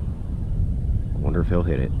 I wonder if he'll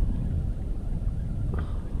hit it.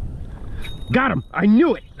 Got him! I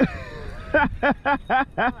knew it!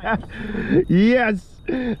 Yes!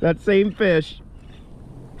 That same fish.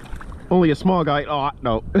 Only a small guy. Oh,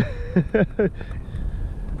 no.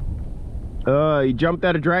 He jumped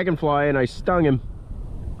at a dragonfly and I stung him.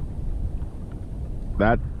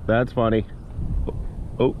 That's funny.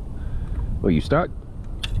 Oh. Oh, you stuck?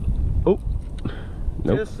 Oh.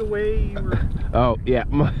 Nope. Just the way you were oh, yeah.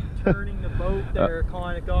 turning the boat there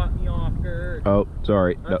kind of got me off guard. Oh,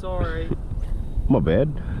 sorry. That's no. alright. My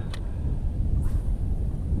bad.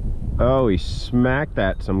 Oh, he smacked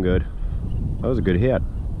that some good. That was a good hit.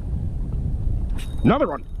 Another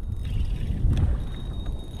one.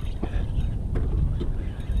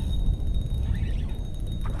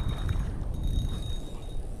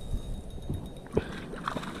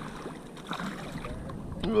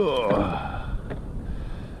 Ugh.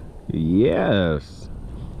 Yes.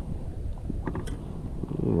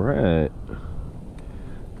 All right.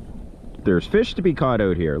 There's fish to be caught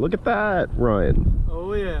out here. Look at that, Ryan.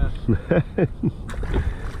 Oh yeah.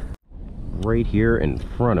 Right here in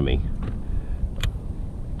front of me.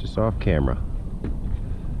 Just off camera.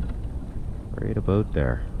 Right about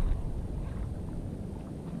there.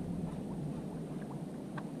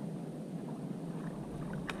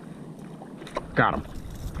 Got him.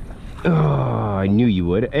 Oh, I knew you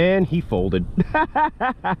would. And he folded.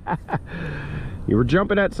 You were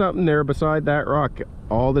jumping at something there beside that rock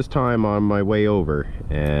all this time on my way over,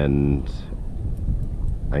 and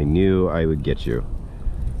I knew I would get you.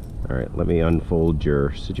 All right, let me unfold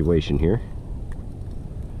your situation here.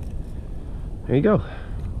 There you go.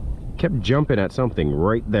 Kept jumping at something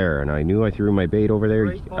right there, and I knew I threw my bait over there.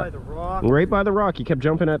 Right by the rock. Right by the rock. He kept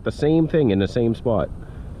jumping at the same thing in the same spot.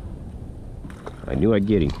 I knew I'd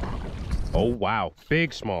get him. Oh, wow.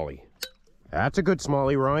 Big smallie. That's a good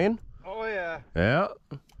smallie, Ryan. Oh yeah. Yeah.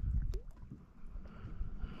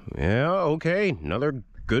 Yeah, okay. Another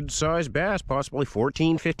good sized bass, possibly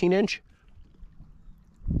 14, 15 inch.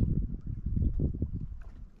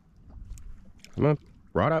 Come on,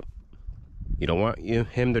 rod up. You don't want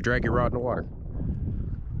him to drag your rod in the water.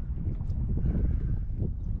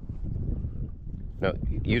 No,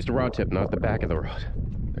 use the rod tip, not the back of the rod.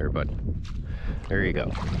 There, bud. There you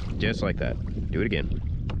go. Just like that. Do it again.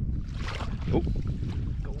 Oh.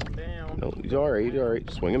 Going down. No, he's alright, he's alright.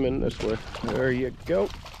 Swing him in this way. There you go.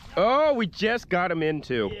 Oh, we just got him in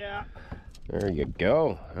too. Yeah. There you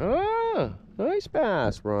go. Ah, nice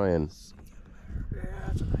bass, Ryan. Yeah,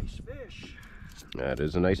 that's a nice fish. That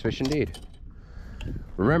is a nice fish indeed.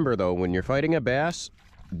 Remember though, when you're fighting a bass,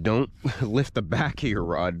 don't lift the back of your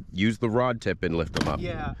rod. Use the rod tip and lift them up.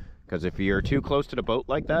 Yeah. Because if you're too close to the boat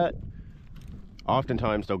like that,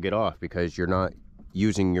 oftentimes they'll get off because you're not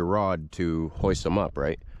using your rod to hoist them up,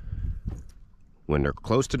 right? When they're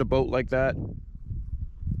close to the boat like that,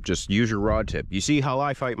 just use your rod tip. You see how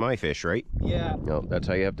I fight my fish, right? Yeah. No, that's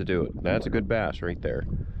how you have to do it. That's a good bass right there.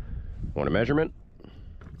 Want a measurement?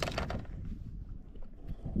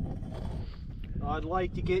 I'd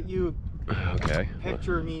like to get you Okay. a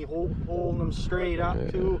picture of me holding them straight up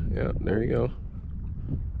too. Yeah, there you go.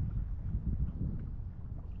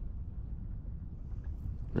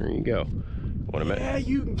 There you go. Want a Yeah,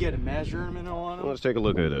 you can get a measurement on them. Let's take a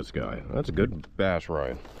look at this guy. That's a good bass,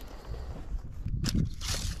 Ryan.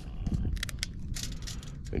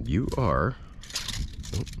 And you are...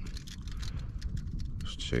 Oh,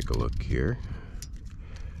 let's take a look here.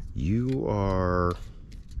 You are...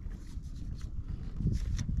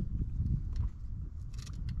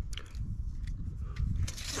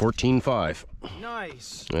 14.5.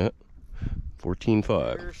 Nice. Yeah,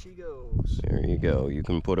 14.5. There she goes. There you go. You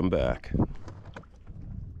can put them back.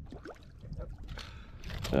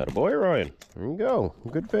 Attaboy, Ryan. There you go.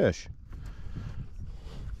 Good fish.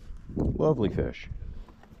 Lovely fish.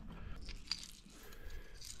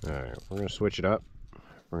 Alright, we're going to switch it up.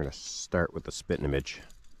 We're going to start with the spitting image.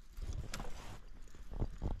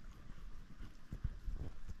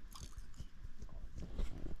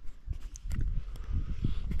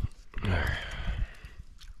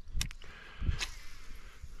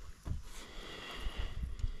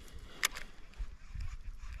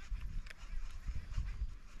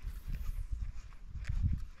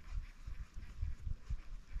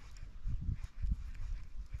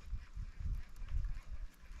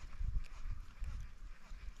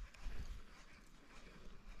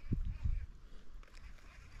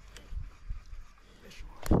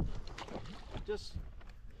 just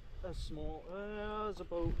a small, it's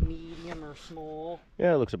about medium or small.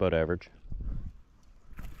 Yeah, it looks about average.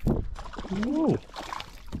 Ooh.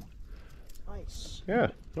 Nice. Yeah,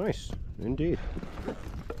 nice. Indeed.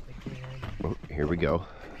 Oh, here we go.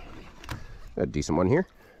 Got a decent one here.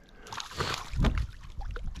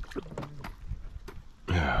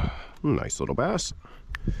 Nice little bass.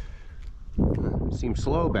 Seems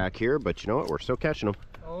slow back here, but you know what? We're still catching them.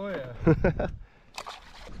 Oh yeah.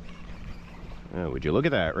 Would you look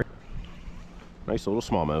at that? Right? Nice little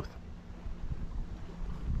smallmouth.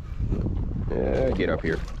 Yeah, get up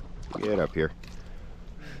here. Get up here.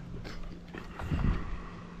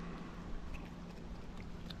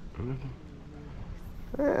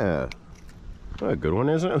 Yeah. A good one,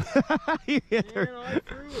 isn't it? Yeah, I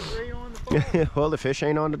threw it right on the phone. Well, the fish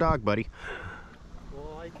ain't on the dock, buddy.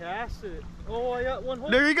 Well, I cast it. Oh, I got one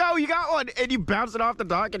hook. There you go, you got one! And you bounced it off the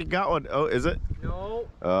dock and you got one. Oh, is it? No.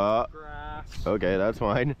 Grass. Okay, that's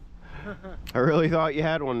fine. I really thought you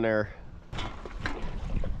had one there.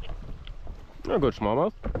 Oh, good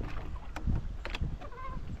smallmouth.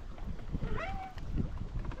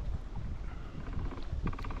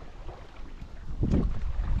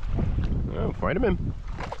 Oh, fight him in.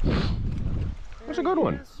 That's a good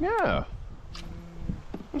one. Yeah.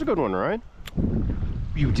 That's a good one, Ryan.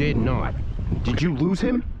 You did not. Did you lose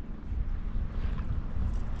him?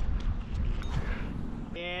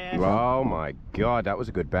 Yeah. Oh my God, that was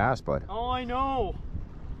a good bass, bud. Oh, I know.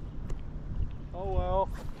 Oh well.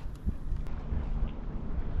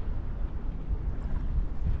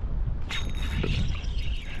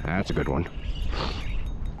 That's a good one.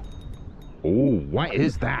 Oh, what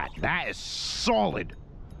is that? That is solid.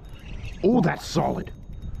 Oh, that's solid.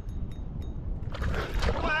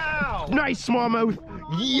 Wow. Nice smallmouth.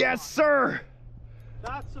 Yes, sir.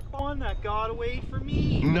 That's the one that got away from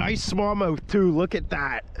me. Nice smallmouth too. Look at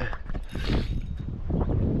that.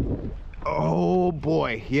 Oh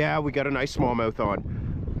boy. Yeah, we got a nice smallmouth on.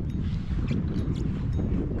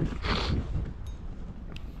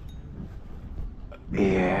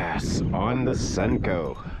 Yes, on the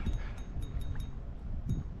Senko.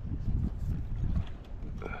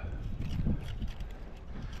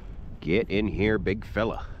 Get in here, big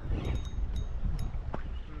fella.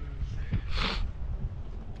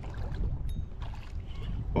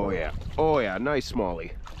 Oh yeah, nice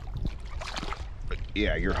smallie.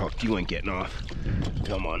 Yeah, you're hooked. You ain't getting off.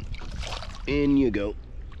 Come on. In you go.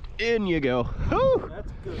 In you go. Whew.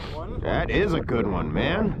 That's a good one. That is a good one,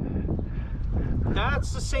 man.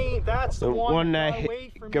 That's the same. That's the one that got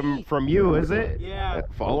away from me. From you, is it? Yeah.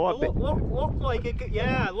 Follow up. Look like it.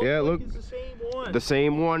 Yeah. Look. It's the same one. The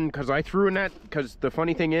same one, because I threw in that. Because the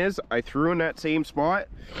funny thing is, I threw in that same spot,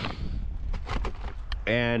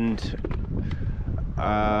 and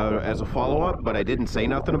as a follow-up, but I didn't say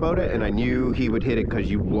nothing about it, and I knew he would hit it because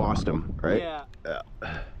you lost him, right? Yeah.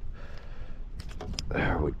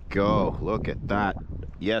 There we go. Look at that.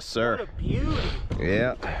 Yes, sir. What a beauty.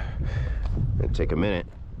 Yeah. It'll take a minute.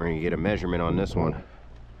 We're gonna get a measurement on this one.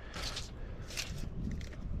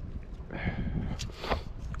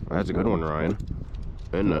 That's a good one, Ryan.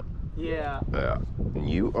 Isn't it? Yeah. Yeah. And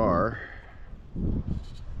you are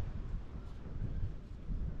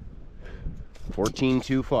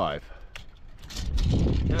 14.25.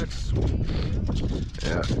 That's sweet.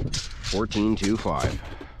 Yeah. 14.25.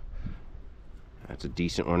 That's a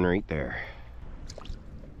decent one right there.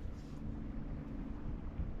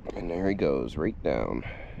 And there he goes, right down.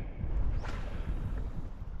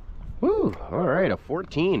 Woo! All right, a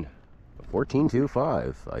 14. A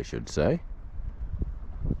 14.25, I should say.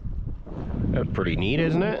 That's pretty neat,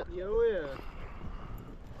 isn't it? Oh yeah.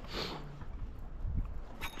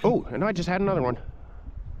 Oh, and I just had another one.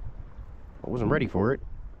 I wasn't ready for it.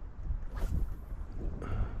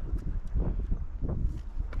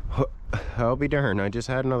 I'll be darned, I just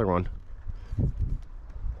had another one.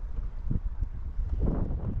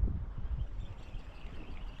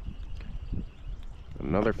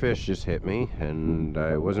 Another fish just hit me, and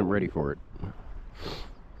I wasn't ready for it.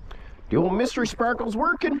 The old mystery sparkle's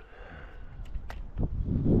working.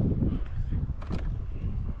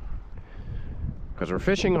 Because we're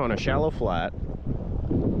fishing on a shallow flat,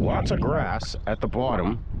 lots of grass at the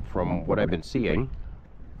bottom from what I've been seeing,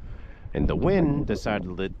 and the wind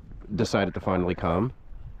decided to finally come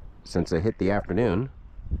since it hit the afternoon.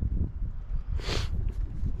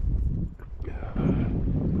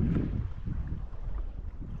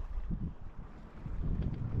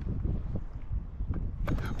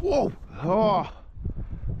 Whoa!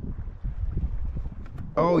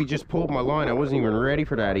 Oh, he just pulled my line. I wasn't even ready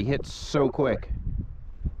for that. He hit so quick.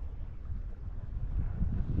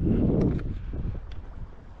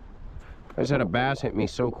 I just had a bass hit me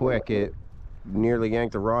so quick it nearly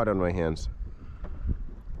yanked the rod on my hands.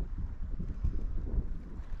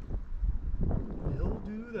 He'll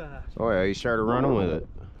do that. Oh yeah, he started running with it.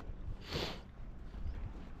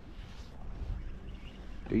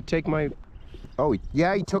 Did he take my... Oh,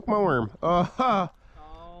 yeah, he took my worm. Oh,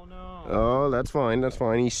 Oh no. oh, that's fine, that's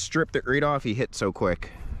fine. He stripped it right off, he hit so quick.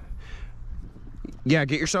 Yeah,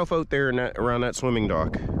 get yourself out there in that, around that swimming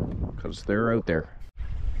dock, because they're out there.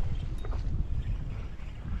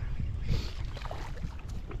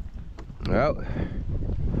 Well,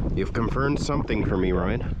 you've confirmed something for me,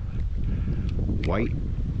 Ryan. White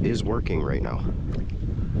is working right now.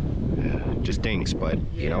 Just dinks, but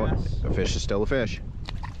you know what? A fish is still a fish.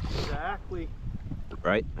 Exactly.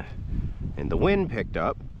 Right? And the wind picked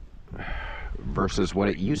up versus what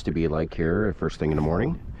it used to be like here first thing in the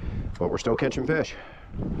morning, but we're still catching fish.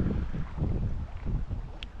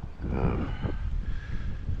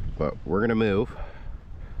 But we're gonna move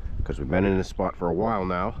because we've been in this spot for a while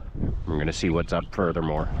now. We're gonna see what's up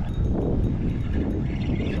furthermore.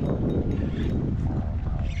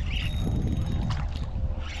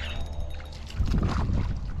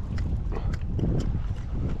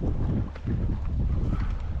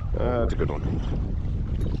 That's a good one.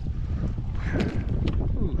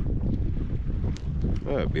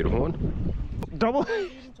 Beautiful one. Double?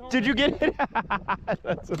 Did you get it?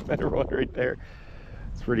 That's a better one right there.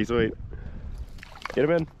 It's pretty sweet. Get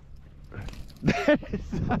him in.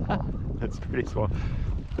 That's pretty small.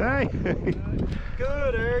 Hey.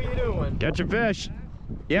 Good, how are you doing? Catching fish.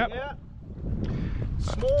 Yep. Yeah.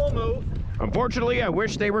 Smallmouth. Unfortunately, I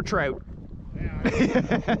wish they were trout.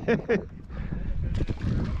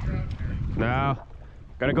 No.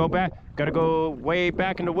 Gotta go back. Gotta go way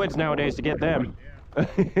back in the woods nowadays to get them. Oh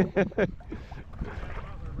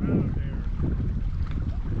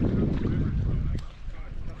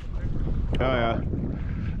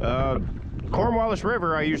yeah. Cornwallis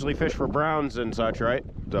River, I usually fish for browns and such, right?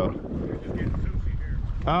 So.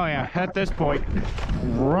 Oh yeah, at this point.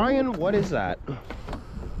 Ryan, what is that?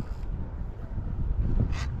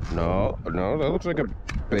 No, no, that looks like a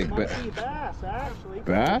big bass, actually.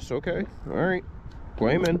 Bass? Okay. All right.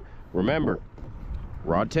 Play him in. Remember,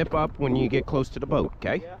 rod tip up when you get close to the boat,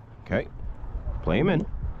 okay? Yeah. Okay. Play him in.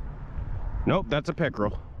 Nope, that's a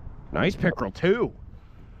pickerel. Nice pickerel, too.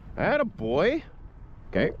 Atta boy.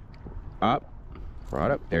 Okay. Up.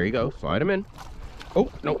 Rod up. There you go. Slide him in.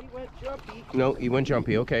 Oh, no. He went jumpy. No, he went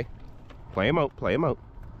jumpy. Okay. Play him out. Play him out.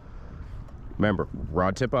 Remember,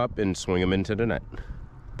 rod tip up and swing him into the net.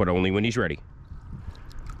 But only when he's ready.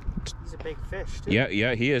 He's a big fish, too. Yeah,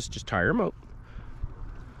 yeah, he is. Just tire him out.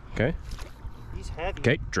 Okay. He's heavy.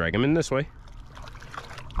 Okay, drag him in this way.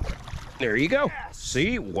 There you go. Yes.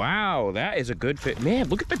 See? Wow, that is a good fit. Man,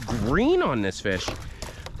 look at the green on this fish.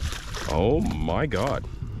 Oh my God.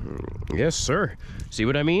 Yes, sir. See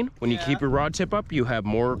what I mean? When you keep your rod tip up, you have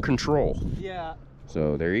more control. Yeah.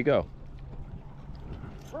 So there you go.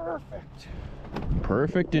 Perfect.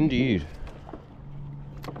 Perfect indeed.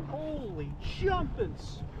 Holy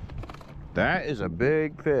jumpins. That is a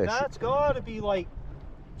big fish. That's gotta be like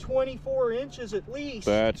 24 inches at least.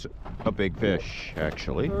 That's a big fish,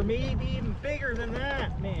 actually. Or maybe even bigger than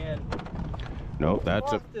that, man. No,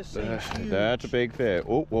 that's that's a big fish.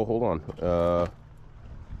 Oh, well, hold on.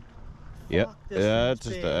 Yeah,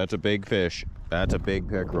 that's a big fish. That's a big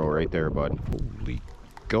pickerel right there, bud. Holy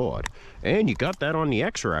God. And you got that on the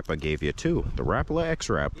X-Wrap I gave you, too. The Rapala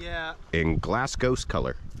X-Wrap. Yeah. In glass ghost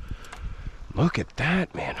color. Look at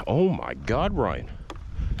that, man. Oh my God, Ryan.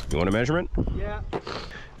 You want a measurement? Yeah.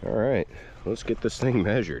 All right, let's get this thing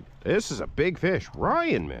measured. This is a big fish.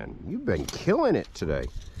 Ryan, man, you've been killing it today.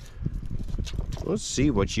 Let's see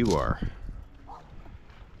what you are.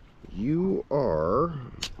 You are...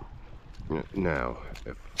 Now,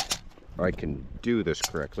 if I can do this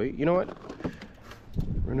correctly, you know what?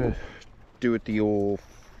 We're gonna do it the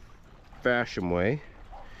old-fashioned way.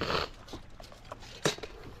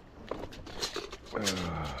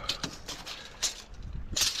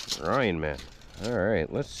 Ryan, man. All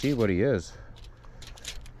right, let's see what he is.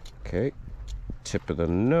 Okay, tip of the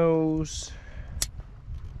nose.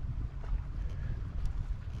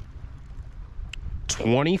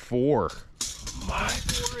 24.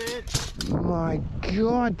 My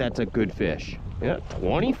God, that's a good fish. Yeah,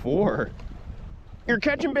 24. You're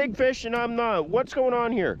catching big fish and I'm not. What's going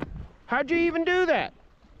on here? How'd you even do that?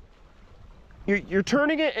 You're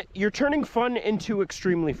turning fun into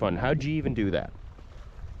extremely fun. How'd you even do that?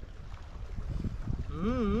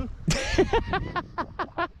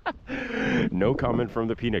 No comment from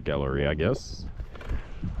the peanut gallery, I guess.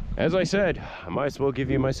 As I said, I might as well give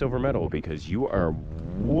you my silver medal because you are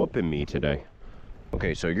whooping me today.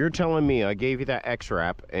 Okay, so you're telling me I gave you that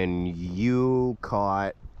X-Wrap and you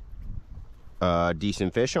caught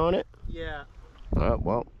decent fish on it? Yeah.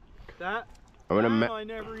 Well, That I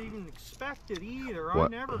never even expected either. What? I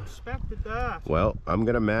never expected that. Well, I'm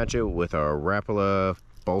gonna match it with a Rapala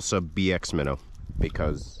Balsa BX Minnow,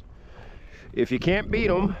 because if you can't beat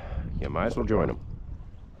them, you might as well join them.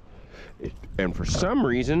 And for some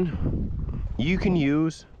reason, you can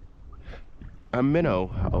use a minnow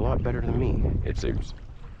a lot better than me, it seems.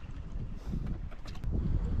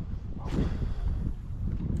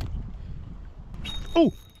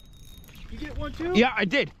 Oh! You get one too? Yeah, I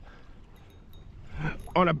did.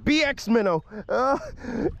 On a BX minnow.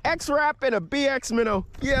 X-Wrap and a BX minnow.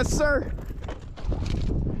 Yes, sir.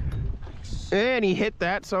 And he hit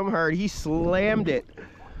that some hard. He slammed it.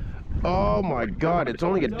 Oh my God, it's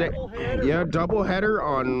only a double header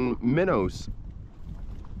on minnows.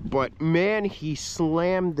 But man, he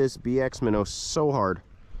slammed this BX minnow so hard.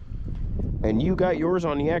 And you got yours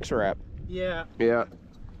on the X-Wrap. Yeah. Yeah.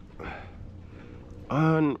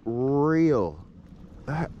 Unreal.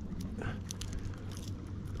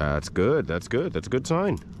 That's good. That's good. That's a good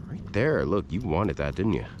sign. Right there. Look, you wanted that,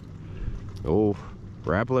 didn't you? Oh,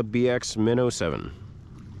 Rapala BX Minnow 7.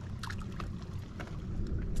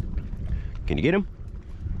 Can you get him?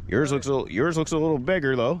 Yours looks a little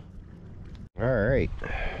bigger though. All right.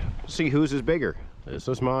 Let's see whose is bigger. This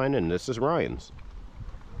is mine and this is Ryan's.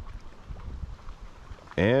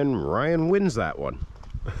 And Ryan wins that one.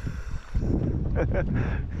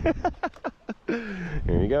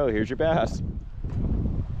 Here you go. Here's your bass.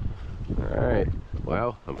 All right.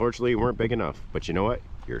 Well, unfortunately, you weren't big enough, but you know what?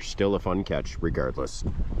 You're still a fun catch, regardless.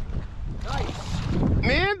 Nice.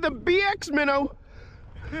 Man, the BX minnow.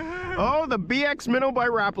 Oh, the BX minnow by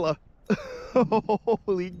Rapala.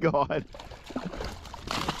 Holy God.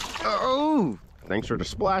 Oh, thanks for the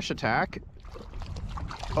splash attack.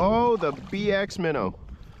 Oh, the BX minnow.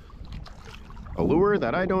 A lure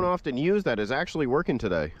that I don't often use that is actually working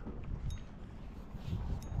today.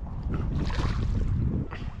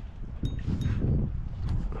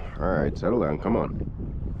 All right, settle down, come on.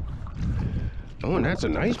 Oh, and that's a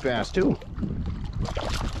nice bass too.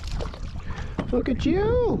 Look at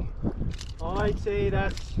you. Oh, I'd say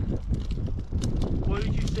that's, what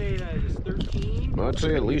did you say that is, 13? I'd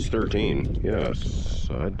say at least 13, yes.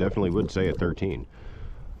 I definitely would say a 13.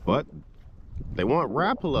 But they want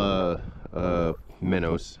Rapala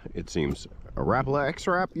minnows, it seems. A Rapala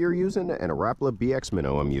X-Wrap you're using and a Rapala BX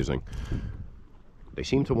minnow I'm using. They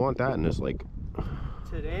seem to want that in this lake.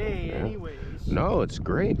 Today, Yeah. anyways. No, it's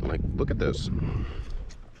great. Like, look at this.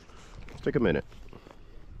 Let's take a minute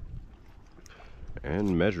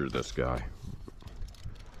and measure this guy.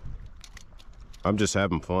 I'm just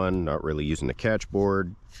having fun, not really using the catch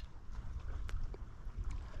board.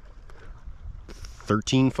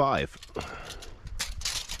 13.5.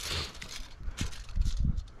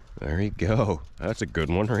 There you go. That's a good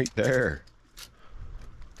one right there.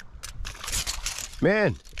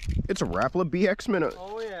 Man, it's a Rapala BX minnow.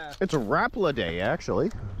 Oh yeah. It's a Rapala day,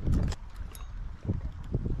 actually.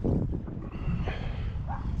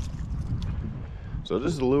 So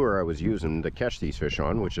this is the lure I was using to catch these fish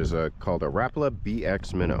on, which is called a Rapala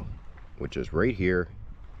BX minnow, which is right here.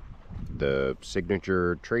 The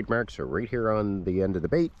signature trademarks are right here on the end of the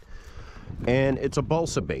bait, and it's a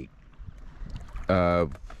balsa bait.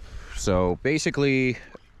 So basically,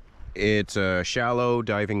 it's a shallow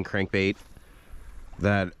diving crankbait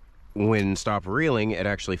that, when stopped reeling, it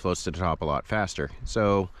actually floats to the top a lot faster.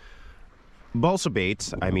 So balsa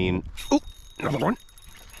baits, I mean, oh, another one.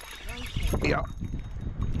 Yeah.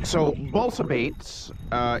 So balsa baits,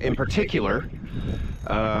 in particular,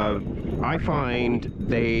 I find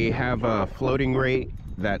they have a floating rate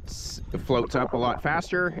that floats up a lot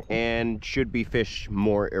faster and should be fished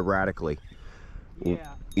more erratically.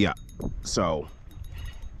 Yeah. Yeah. So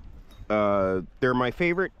they're my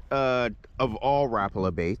favorite of all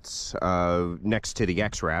Rapala baits, next to the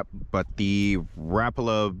X-Wrap, but the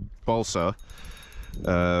Rapala Balsa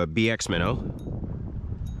BX minnow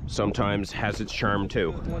sometimes has its charm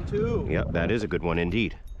too. Good one too. Yeah, that is a good one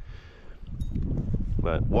indeed.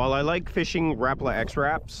 But while I like fishing Rapala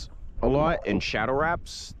X-Wraps a lot and shadow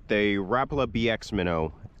wraps, the Rapala BX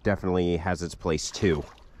minnow definitely has its place too.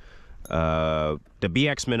 The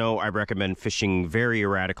BX minnow I recommend fishing very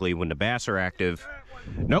erratically when the bass are active.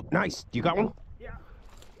 Nope, nice. You got one? Yeah.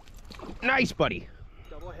 Nice, buddy.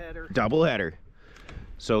 Double header. Double header.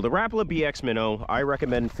 So the Rapala BX minnow I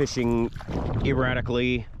recommend fishing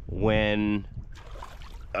erratically when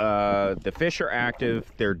the fish are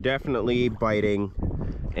active. They're definitely biting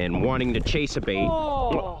and wanting to chase a bait.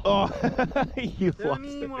 Oh, You I lost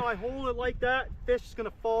mean, it. when I hold it like that, fish is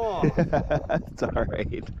gonna fall. It's all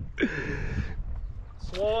right.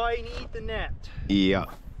 That's why I need the net. Yeah,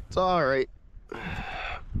 it's all right.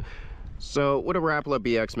 So with a Rapala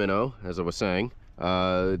BX Minnow, as I was saying,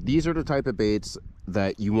 these are the type of baits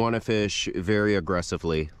that you want to fish very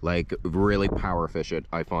aggressively, like really power fish it,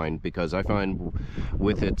 I find, because I find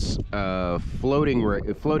with its floating rate,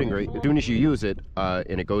 as soon as you use it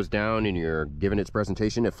and it goes down and you're giving its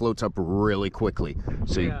presentation, it floats up really quickly.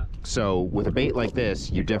 So, so with a bait like this,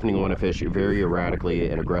 you definitely want to fish very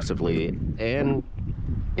erratically and aggressively, and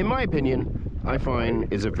in my opinion, I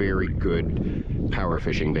find is a very good power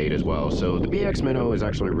fishing bait as well. So the BX Minnow is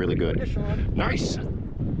actually really good. Nice.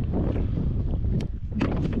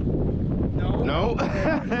 No,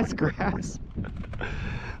 that's grass.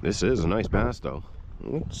 This is a nice bass though.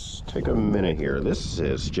 Let's take a minute here. This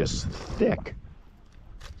is just thick.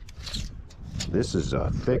 This is a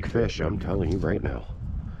thick fish, I'm telling you right now.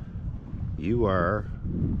 You are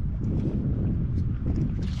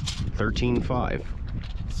 13.5.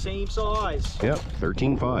 Same size. Yep,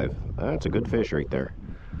 13.5. That's a good fish right there.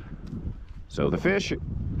 So the fish,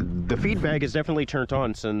 the feed bag is definitely turned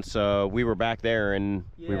on since we were back there and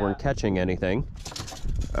we weren't catching anything.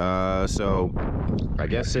 So I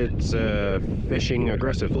guess it's fishing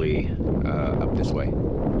aggressively up this way.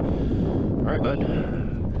 All right,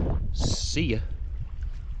 bud. See ya.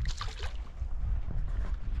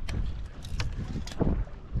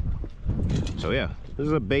 So yeah, this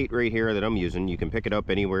is a bait right here that I'm using. You can pick it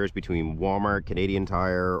up anywhere between Walmart, Canadian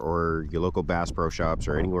Tire, or your local Bass Pro Shops,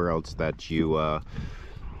 or anywhere else that you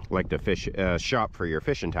like to fish shop for your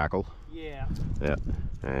fishing tackle. Yeah. Yeah,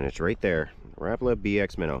 and it's right there, Rapala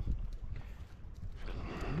BX Minnow.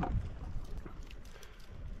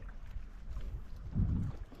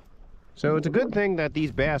 So it's a good thing that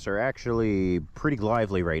these bass are actually pretty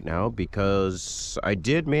lively right now, because I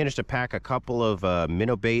did manage to pack a couple of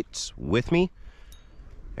minnow baits with me,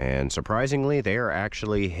 and surprisingly they are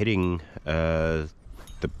actually hitting the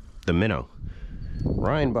minnow.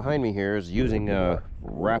 Ryan behind me here is using a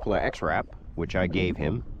Rapala X-Rap, which I gave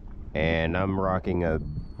him, and I'm rocking a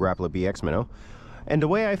Rapala BX Minnow. And the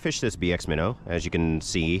way I fish this BX Minnow, as you can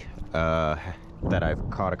see that I've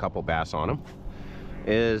caught a couple bass on him,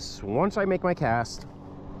 is once I make my cast,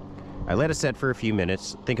 I let it set for a few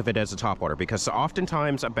minutes. Think of it as a topwater, because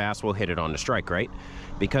oftentimes a bass will hit it on the strike, right?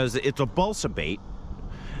 Because it's a balsa bait,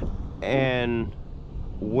 and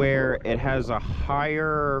where it has a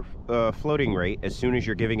higher floating rate, as soon as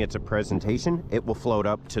you're giving it a presentation, it will float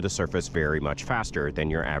up to the surface very much faster than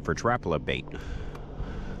your average Rapala bait.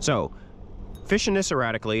 So fishing this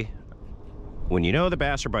erratically, when you know the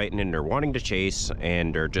bass are biting and they're wanting to chase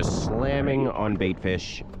and they're just slamming on bait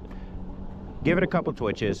fish, give it a couple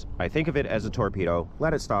twitches. I think of it as a torpedo.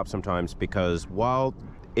 Let it stop sometimes, because while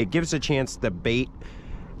it gives a chance the bait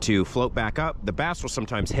to float back up, the bass will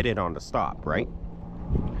sometimes hit it on the stop, right?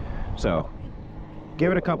 So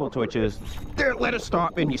give it a couple twitches. There, let it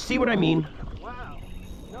stop, and you see what I mean? Wow.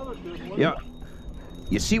 Another good one. Yeah.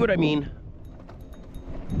 You see what I mean?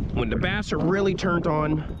 When the bass are really turned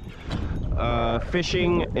on,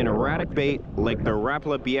 fishing an erratic bait like the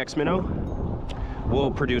Rapala BX Minnow will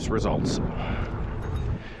produce results.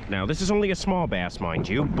 Now, this is only a small bass, mind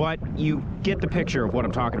you, but you get the picture of what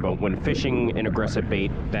I'm talking about when fishing an aggressive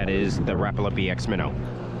bait that is the Rapala BX Minnow.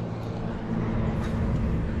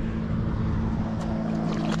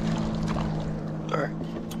 All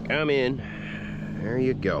right, come in. There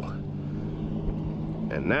you go.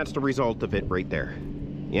 And that's the result of it right there.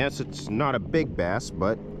 Yes, it's not a big bass,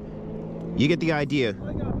 but you get the idea.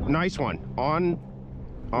 Nice one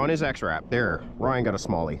on his X-Rap. There, Ryan got a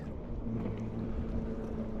smallie.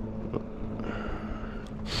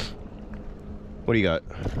 What do you got?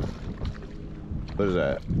 What is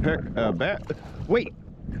that? Bat? Wait,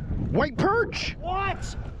 white perch! What?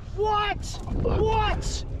 What?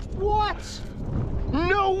 What? What?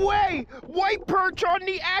 No way! White perch on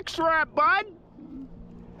the X-Rap, bud!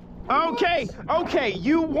 Okay, okay,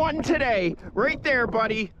 you won today. Right there,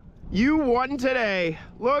 buddy. You won today.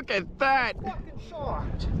 Look at that. Fucking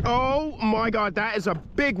shocked. Oh my God, that is a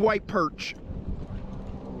big white perch.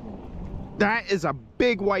 That is a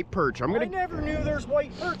big white perch. I never knew there's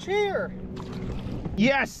white perch here.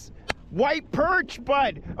 Yes, white perch,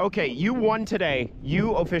 bud. Okay, you won today.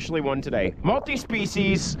 You officially won today.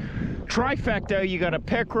 Multi-species, trifecta. You got a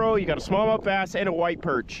pickerel, you got a smallmouth bass, and a white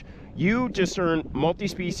perch. You just earned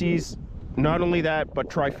multi-species. Not only that, but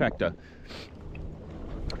trifecta.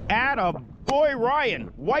 Atta boy, Ryan.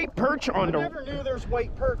 White perch on the... I never knew there's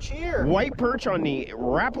white perch here. White perch on the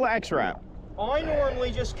Rapala X-Rap. I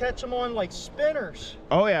normally just catch them on like spinners.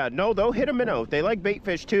 Oh yeah, no, they'll hit a minnow. They like bait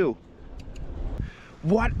fish too.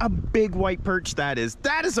 What a big white perch that is.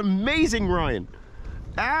 That is amazing, Ryan.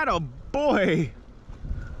 Atta boy.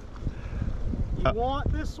 You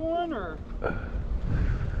want this one or?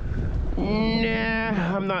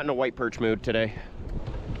 Nah, I'm not in a white perch mood today.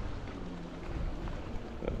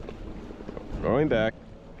 Going back.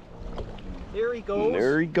 There he goes.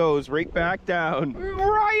 There he goes, right back down.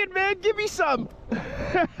 Ryan, man, give me some.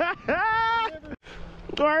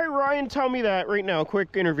 All right, Ryan, tell me that right now. Quick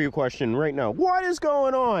interview question right now. What is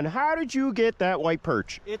going on? How did you get that white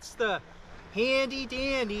perch? It's the handy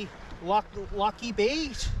dandy lucky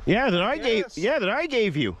bait. Yeah, that I gave. Yeah, that I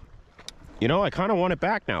gave you. You know, I kind of want it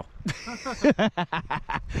back now.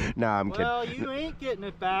 Nah, I'm kidding. Well, you ain't getting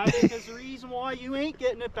it back because the reason why you ain't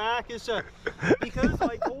getting it back is because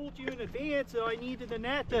I told you in advance that I needed the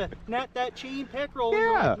net to net that chain pickerel. And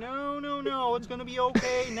you're like, no, it's gonna be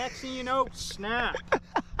okay. Next thing you know, snap.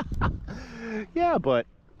 Yeah, but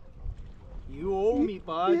you owe me,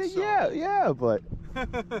 bud. Yeah, but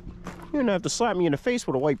you don't have to slap me in the face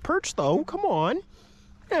with a white perch, though. Come on.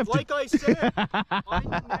 Like I said, I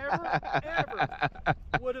never, ever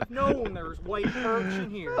would have known there was white perch in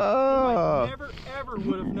here. I never, ever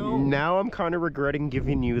would have known. Now I'm kind of regretting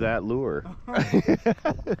giving you that lure.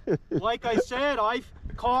 Like I said, I've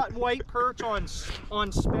caught white perch on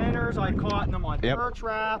spinners. I've caught them on perch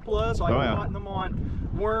rapalas. I've caught them on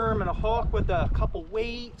worm and a hook with a couple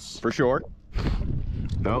weights. For sure.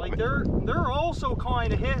 No. Like they're also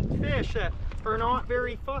kind of hit fish that are not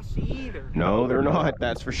very fussy either. No, they're not.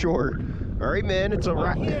 That's for sure. All right, man. It's a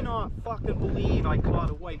wrap. I cannot fucking believe I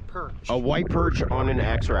caught a white perch. A white perch on an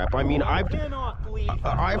X-Wrap. I mean, I cannot believe that.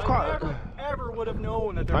 I've caught. Never, ever would have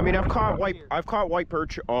known that. I mean, I've caught white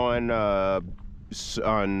perch on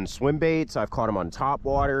swim baits. I've caught them on top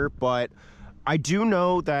water, but I do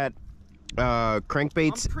know that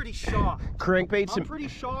crankbaits. I'm pretty shocked. Crankbaits. I'm pretty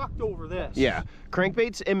shocked over this. Yeah,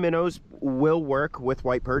 crankbaits and minnows will work with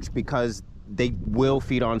white perch because they will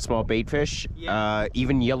feed on small bait fish. Yeah.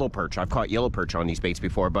 Even yellow perch. I've caught yellow perch on these baits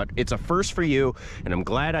before, but it's a first for you, and I'm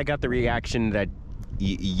glad I got the reaction that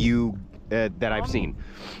I've seen.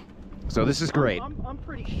 So this is great. I'm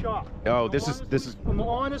pretty shocked. Oh, this is. I'm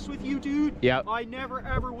honest with you, dude. Yeah. I never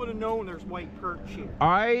ever would have known there's white perch here.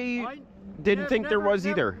 I didn't think there was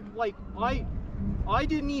either. Like I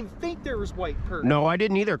didn't even think there was white perch. No, I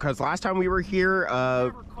didn't either. Cause last time we were here,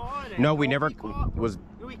 never caught it. no, we never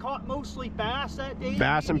We caught mostly bass that day.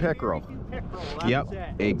 Bass and pickerel. Yep,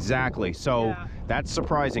 exactly. So that's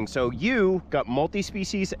surprising. So you got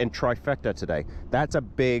multi-species and trifecta today. That's a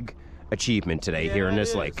big achievement today here in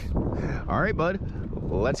this lake. All right, bud.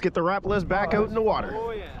 Let's get the rapalas back out in the water.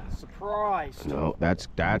 Oh yeah, surprise. No, that's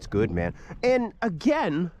good, man. And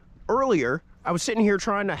again, earlier I was sitting here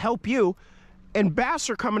trying to help you, and bass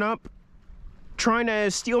are coming up, trying to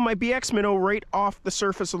steal my BX minnow right off the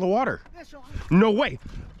surface of the water. No way.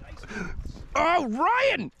 Oh,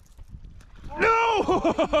 Ryan! No!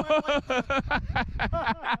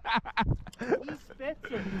 He spits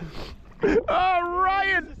it. Oh,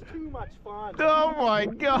 Ryan! This is too much fun. Oh my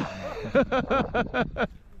God!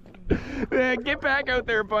 Man, get back out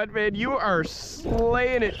there, bud, man. You are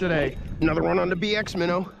slaying it today. Another one on the BX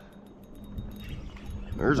minnow.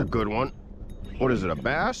 There's a good one. What is it, a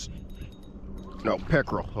bass? No,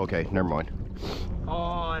 pickerel. Okay, never mind.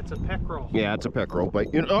 Oh, it's a pickerel. Yeah, it's a pickerel,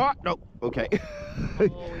 but you know, oh, no, okay.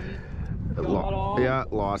 Yeah,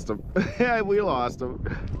 lost him. Yeah, we lost him.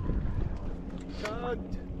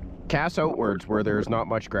 Tugged. Cast outwards where there's not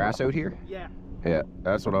much grass out here? Yeah. Yeah,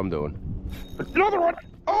 that's what I'm doing. Another one!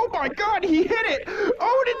 Oh my God, he hit it!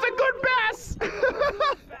 Oh, it's a good bass!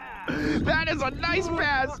 That is a nice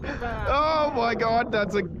bass! Oh my God,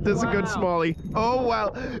 that's a good smallie. Oh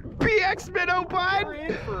wow. PX minnow, bud! We're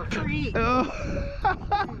in for a treat.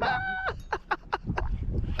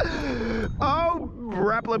 Oh,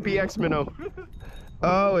 Rapala PX minnow.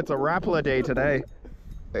 Oh, it's a Rapala day today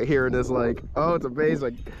here in this lake. Oh, it's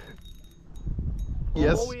amazing.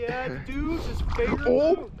 Yes. All we had to do is just figure it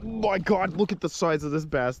Oh my God, look at the size of this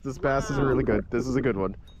bass. This bass is really good. This is a good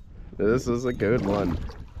one. This is a good one.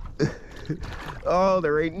 Oh,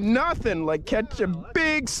 there ain't nothing like catching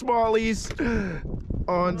big smallies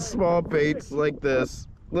on small baits like this.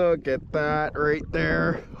 Look at that right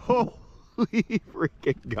there. Holy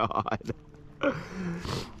freaking God.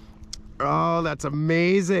 Oh, that's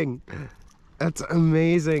amazing. That's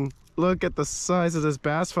amazing. Look at the size of this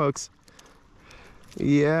bass, folks.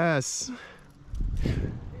 Yes.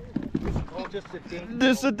 Oh, just a dink.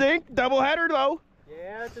 This a dink. Double header though.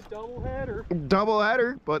 Yeah, it's a double header. Double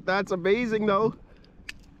header, but that's amazing though.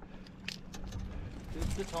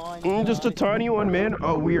 Just a tiny Just a tiny one, man.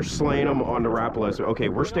 Oh, we are slaying them on the Rapalas. Okay,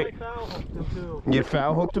 we're staying. foul hooked him too. You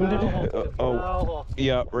foul hooked him, did you? Foul hooked.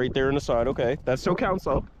 Yeah, right there on the side. Okay, that still counts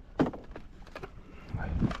though.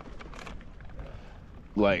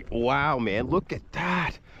 Like, wow, man, look at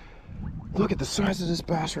that. Look at the size of this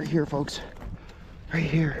bass right here, folks. Right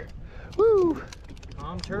here. Woo!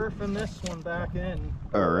 I'm turfing this one back in.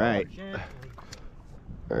 All right. Gently.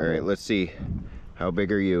 All right, let's see. How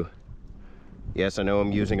big are you? Yes, I know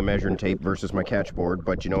I'm using a measuring tape versus my catch board,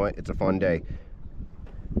 but you know what? It's a fun day.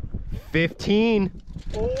 15.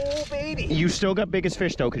 Oh, baby. You still got biggest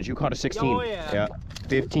fish though, because you caught a 16. Oh, yeah. Yeah.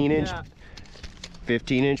 15 inch. Yeah.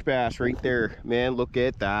 15-inch bass right there. Man, look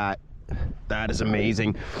at that. That is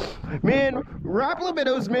amazing. Man, Rapala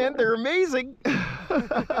minnows, man, they're amazing.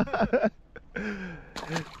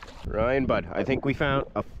 Ryan, bud, I think we found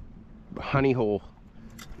a honey hole.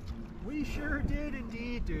 We sure did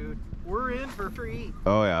indeed, dude. We're in for free.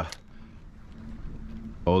 Oh yeah.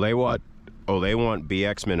 Oh, they want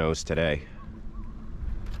BX minnows today.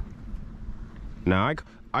 Now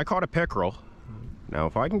I caught a pickerel. Now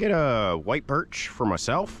if I can get a white perch for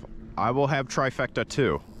myself, I will have trifecta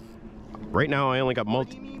too. Right now I only got What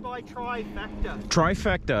do you mean by trifecta?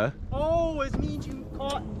 Trifecta. Oh, it means you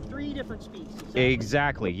caught 3 different species.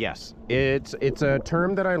 Exactly. Yes. It's a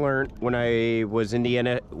term that I learned when I was in the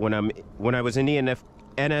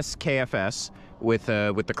NSKFS with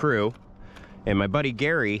the crew, and my buddy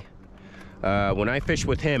Gary. When I fish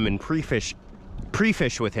with him and pre-fish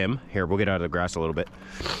with him. Here, we'll get out of the grass a little bit.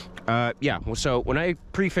 Yeah. So when I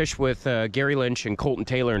pre-fish with Gary Lynch and Colton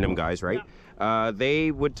Taylor and them guys, right? Yeah.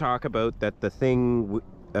 They would talk about that the thing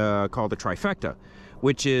called the trifecta,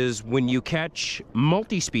 which is when you catch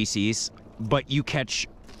multi-species, but you catch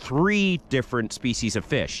 3 different species of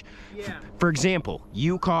fish. Yeah. For example,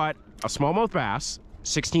 you caught a smallmouth bass,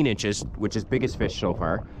 16 inches, which is biggest fish so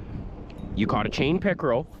far. You caught a chain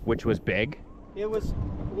pickerel, which was big. It was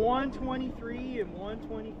 123 and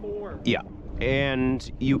 124. Yeah. And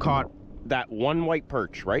you caught that one white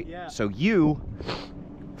perch, right? Yeah. So you,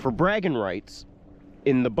 for bragging rights,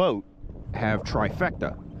 in the boat, have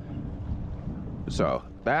trifecta. So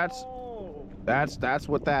that's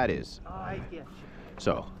what that is. I get you.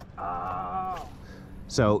 So. Oh.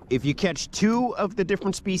 So if you catch 2 of the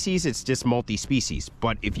different species, it's just multi-species.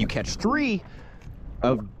 But if you catch 3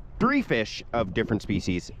 fish of different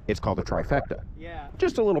species, it's called a trifecta. Yeah.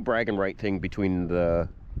 Just a little bragging right thing between the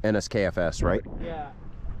NSKFS, right? Yeah.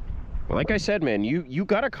 Well, like I said, man, you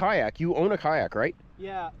got a kayak. You own a kayak, right?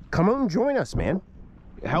 Yeah. Come on, join us, man.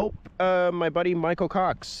 Help my buddy Michael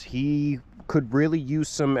Cox. He could really use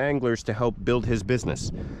some anglers to help build his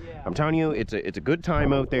business. Yeah. I'm telling you, it's a good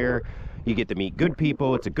time out there. You get to meet good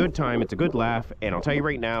people. It's a good time. It's a good laugh. And I'll tell you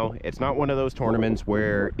right now, it's not one of those tournaments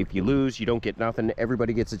where if you lose, you don't get nothing.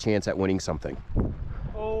 Everybody gets a chance at winning something.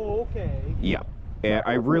 Oh, okay. Yeah.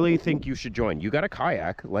 I really think you should join. You got a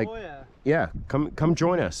kayak. Like, Oh, yeah. yeah, come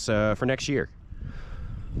join us for next year.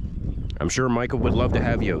 I'm sure Michael would love to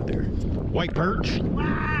have you out there. White perch.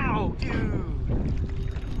 Wow, dude.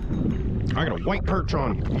 I got a white perch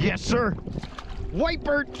on. Yes, sir. White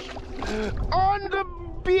perch on the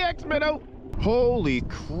BX minnow. Holy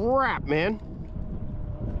crap, man.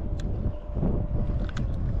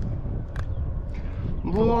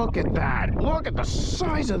 Look at that. Look at the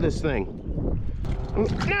size of this thing.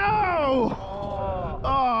 No!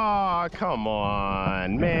 Oh, come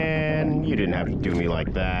on, man. You didn't have to do me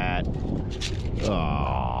like that.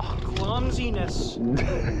 Oh. Clumsiness.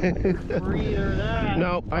 Breeder that.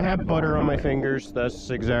 No, I have butter on my fingers. That's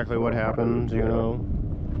exactly what happens, you know.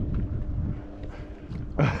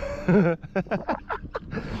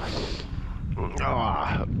 Oh,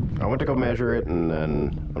 I went to go measure it, and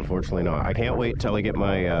then unfortunately not. I can't wait till I get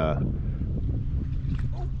my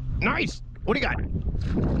Nice! What do you got?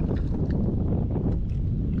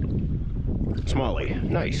 Smalley.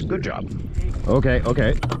 Nice, good job. Okay,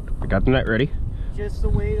 I got the net ready. Just the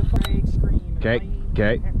way to play extreme. Okay.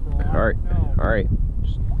 Alright. No. Alright.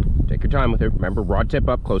 Just take your time with it. Remember, rod tip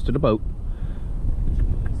up close to the boat.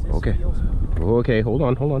 Jesus, Okay. feels good. Okay, hold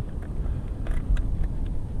on.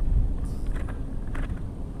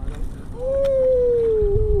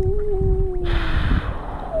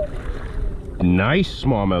 Nice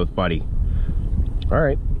smallmouth, buddy.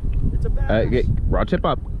 Alright. It's a bass. Rod tip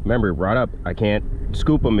up. Remember, rod up. I can't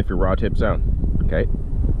scoop them if your rod tip's down. Okay.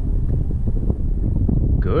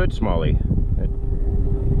 Good, Smalley.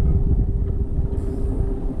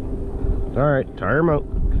 Alright, tire him out.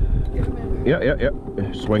 Get him in. Yeah.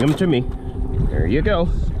 Swing him to me. There you go.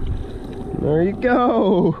 There you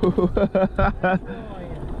go. Nice,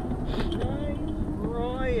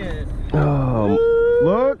 Ryan. Oh.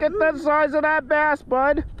 Look at the size of that bass,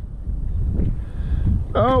 bud.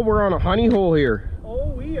 Oh, we're on a honey hole here. Oh,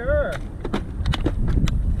 we are.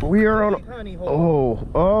 We are on a honey hole.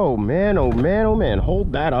 Oh man, oh man, oh man.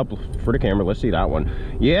 Hold that up for the camera. Let's see that one.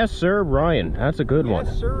 Yes, sir, Ryan. That's a good one.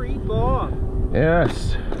 Yes, sir, Bob.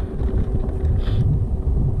 Yes.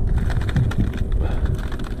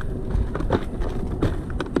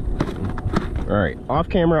 Alright, off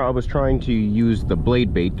camera I was trying to use the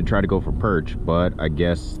blade bait to try to go for perch, but I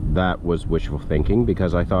guess that was wishful thinking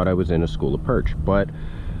because I thought I was in a school of perch. But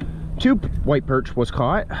 2 white perch was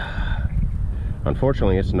caught.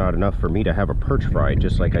 Unfortunately, it's not enough for me to have a perch fry,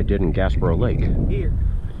 just like I did in Gasboro Lake. Here.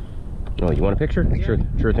 Oh, you want a picture? Yeah.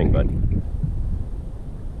 Sure thing, bud.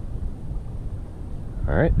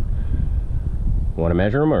 Alright. Want to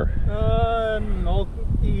measure them, or?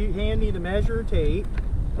 You hand me the measure tape.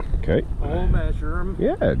 Okay. I'll measure them.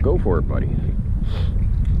 Yeah, go for it, buddy.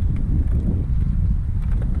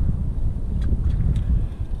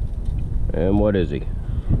 And what is he?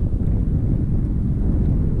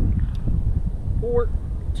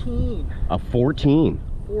 14. A 14.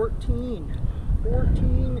 14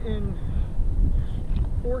 and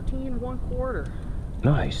 14 1/4.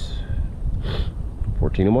 Nice.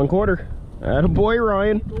 14 and 1/4. Attaboy,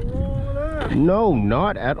 Ryan. What's wrong with that? No,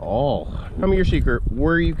 not at all. Tell me your secret.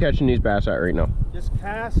 Where are you catching these bass at right now? Just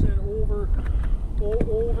casting it over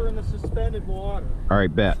in the suspended water. All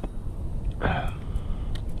right, bet. I'm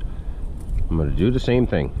gonna do the same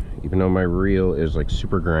thing, even though my reel is like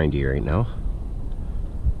super grindy right now.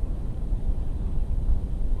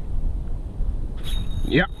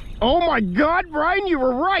 Yeah. Oh my God, Brian, you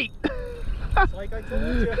were right. Just like I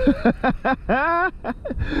told you.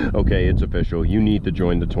 Okay, it's official. You need to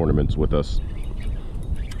join the tournaments with us.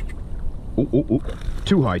 Oh.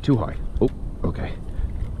 Too high. Oh, okay.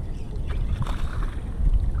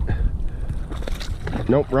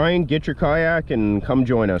 Nope, Ryan, get your kayak and come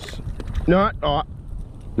join us. No,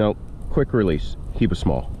 quick release. He was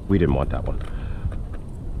small. We didn't want that one.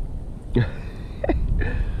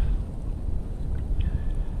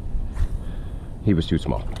 He was too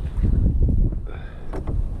small.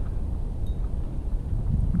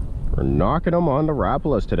 We're knocking them on the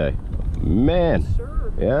Rapalas today. Man. Yes,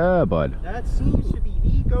 sir. Yeah, bud. That seems to be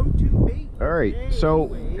the go-to bait. All right,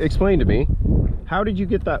 so explain to me, how did you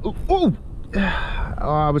get that? Oh!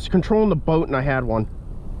 I was controlling the boat and I had one.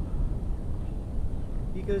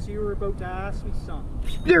 Because you were about to ask me something.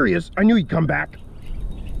 There he is. I knew he'd come back.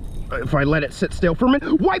 If I let it sit still for a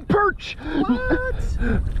minute. White perch! What?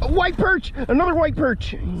 A white perch! Another white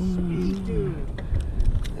perch! Sweet dude.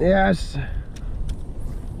 Yes.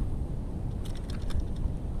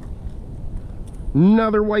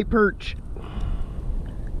 Another white perch.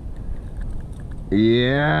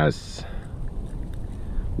 Yes.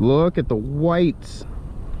 Look at the whites.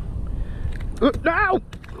 No!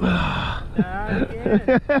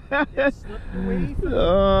 Again. It slipped away from me.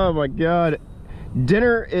 Oh my God.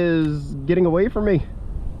 Dinner is getting away from me.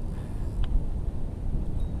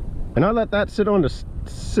 And I let that sit on the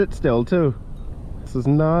sit still too. This is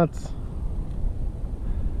nuts.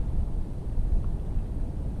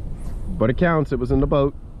 But it counts, it was in the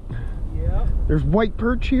boat. Yeah. There's white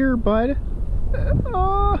perch here, bud.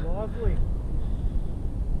 Lovely.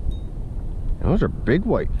 Those are big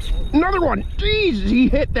whites. Another one! Jeez, he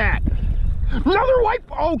hit that! Another white!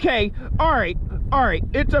 Okay, alright,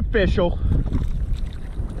 it's official.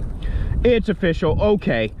 It's official,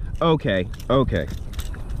 okay. Alright.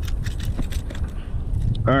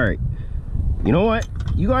 You know what?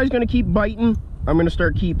 You guys gonna keep biting? I'm gonna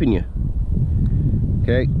start keeping you.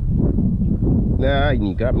 Okay.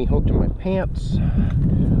 You got me hooked in my pants.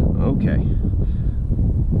 Okay.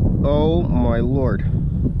 Oh my Lord.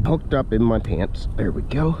 Hooked up in my pants. There we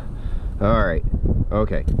go. All right.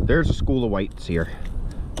 Okay. There's a school of whites here.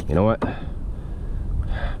 You know what?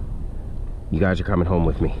 You guys are coming home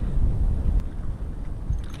with me.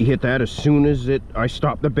 He hit that as soon as I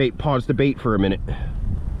stopped the bait, paused the bait for a minute.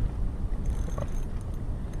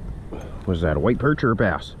 Was that a white perch or a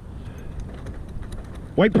bass?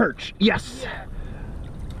 White perch. Yes.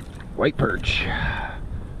 White perch.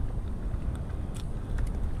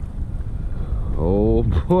 Oh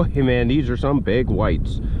boy, man, these are some big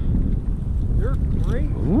whites. They're great.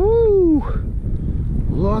 Woo!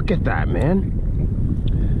 Look at that, man.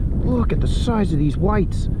 Look at the size of these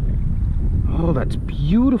whites. Oh, that's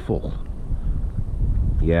beautiful.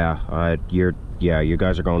 Yeah, you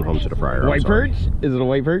guys are going home to the fryer. White perch? Is it a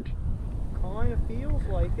white perch? Kind of feels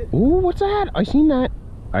like it. Ooh, what's that? I seen that.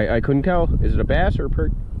 I couldn't tell. Is it a bass or a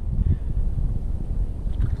perch?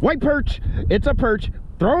 White perch. It's a perch.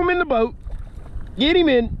 Throw him in the boat. Get him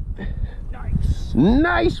in. Nice.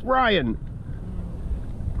 Nice, Ryan.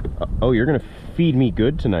 Oh, you're gonna feed me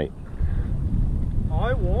good tonight.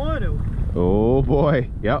 I want to. Oh boy,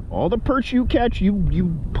 yeah. All the perch you catch,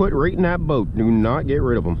 you put right in that boat. Do not get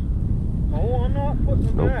rid of them. Oh, I'm not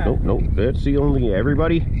putting them back. Nope. That's the only.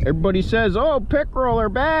 Everybody says, oh, pickerel are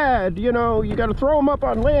bad. You know, you got to throw them up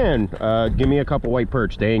on land. Give me a couple white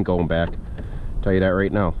perch. They ain't going back. Tell you that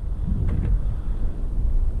right now.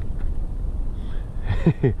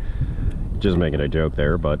 Just making a joke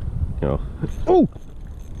there, but you know. Oh,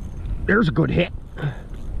 there's a good hit.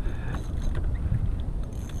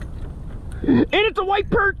 And it's a white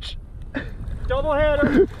perch. Double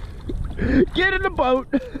header. Get in the boat.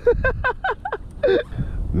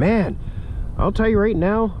 Man, I'll tell you right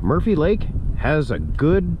now, Murphy Lake has a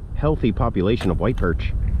good, healthy population of white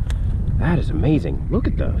perch. That is amazing. Look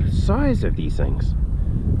at the size of these things.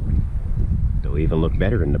 They'll even look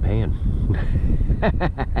better in the pan.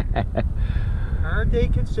 Aren't they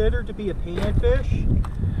considered to be a panfish?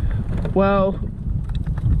 Well,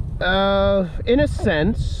 in a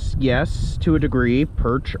sense, yes, to a degree.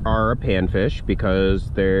 Perch are a panfish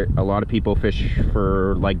because a lot of people fish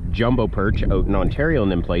for like jumbo perch out in Ontario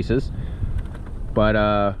and them places.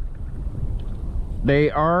 But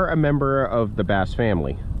they are a member of the bass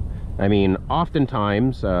family. I mean,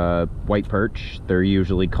 oftentimes white perch, they're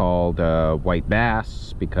usually called white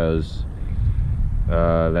bass because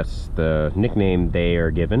that's the nickname they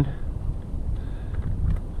are given.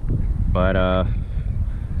 But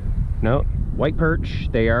no, white perch,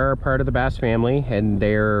 they are part of the bass family, and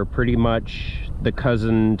they're pretty much the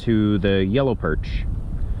cousin to the yellow perch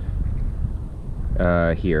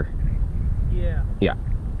here. Yeah.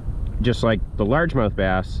 Just like the largemouth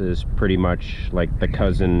bass is pretty much like the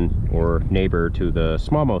cousin or neighbor to the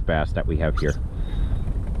smallmouth bass that we have here.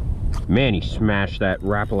 Man, he smashed that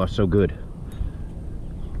Rapala so good.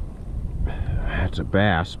 That's a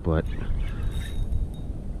bass, but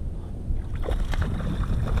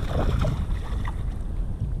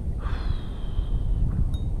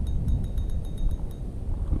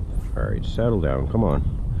all right, settle down. Come on.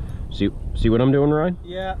 See what I'm doing, Ryan?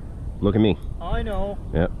 Yeah. Look at me. I know.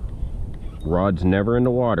 Yep. Rod's never in the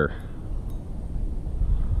water.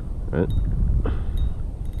 Right.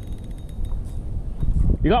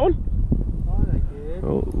 You got one? Thought I did.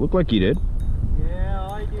 Oh, looked like you did. Yeah,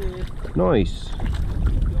 I did. Nice.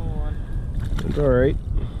 Keep going. It's all right.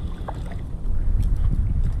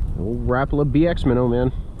 Old Rapala BX minnow,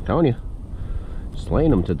 man. I'm telling you, slaying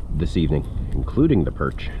them this evening, including the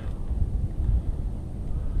perch.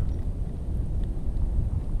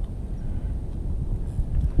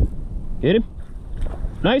 Hit him.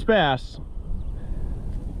 Nice bass.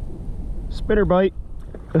 Spinner bite.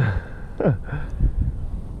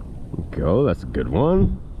 Go, that's a good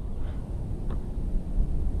one.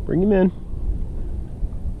 Bring him in.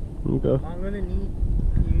 Okay. I'm gonna need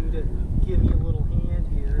you to give me a little hand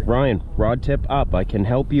here. Ryan, rod tip up. I can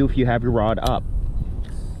help you if you have your rod up.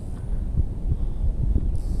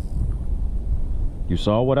 You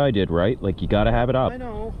saw what I did, right? Like, you gotta have it up. I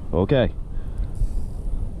know. Okay.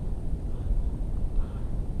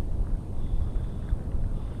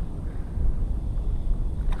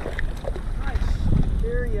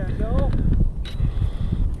 There you go.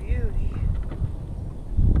 Beauty.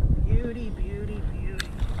 Beauty, beauty, beauty.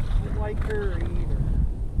 Don't like her either.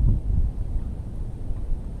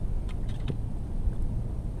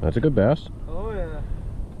 That's a good bass. Oh yeah.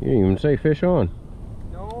 You didn't even say fish on.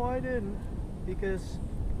 No, I didn't. Because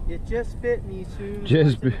it just bit me soon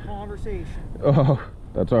Just as the conversation. Oh,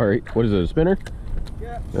 that's all right. What is it, a spinner?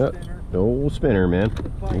 Yeah, Yep. spinner. The old spinner, man.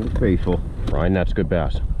 Old faithful. Ryan, that's a good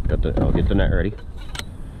bass. I'll get the net ready.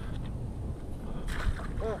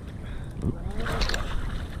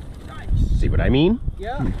 Nice. See what I mean?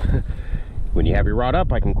 Yeah. When you have your rod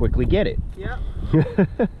up, I can quickly get it. Yeah.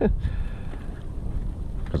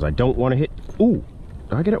 Because I don't want to hit. Ooh,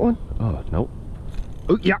 did I get it one? Oh, no.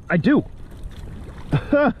 Oh, yeah, I do.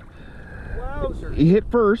 Wowzer. He hit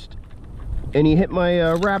first, and he hit my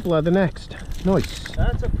Rapala the next. Nice.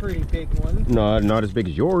 That's a pretty big one. No, not as big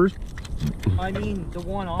as yours. I mean, the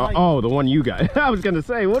one I... Oh, the one you got. I was going to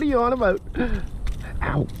say, what are you on about?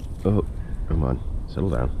 Ow. Oh, come on.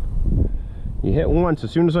 Settle down. He hit once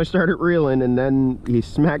as soon as I started reeling, and then he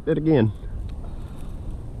smacked it again.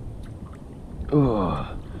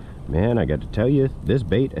 Oh, man, I got to tell you, this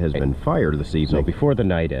bait has been fire this evening. So before the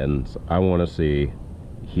night ends, I want to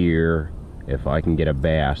hear if I can get a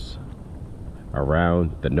bass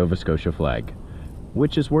around the Nova Scotia flag,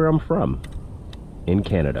 which is where I'm from, in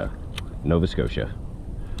Canada, Nova Scotia.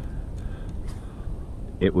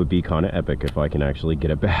 It would be kind of epic if I can actually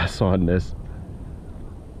get a bass on this.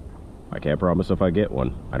 I can't promise if I get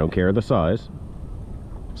one. I don't care the size.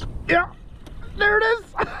 Yeah, there it is.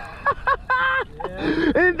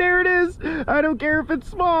 Yeah. And there it is. I don't care if it's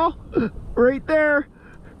small. Right there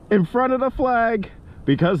in front of the flag,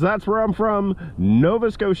 because that's where I'm from,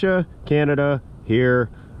 Nova Scotia, Canada. Here,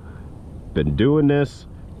 been doing this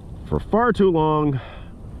for far too long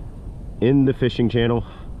in the fishing channel,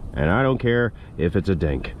 and I don't care if it's a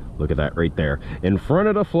dink. Look at that right there in front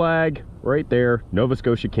of the flag, right there, Nova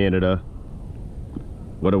Scotia, Canada.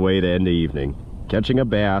 What a way to end the evening, catching a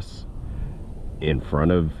bass in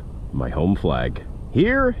front of my home flag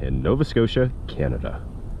here in Nova Scotia, Canada.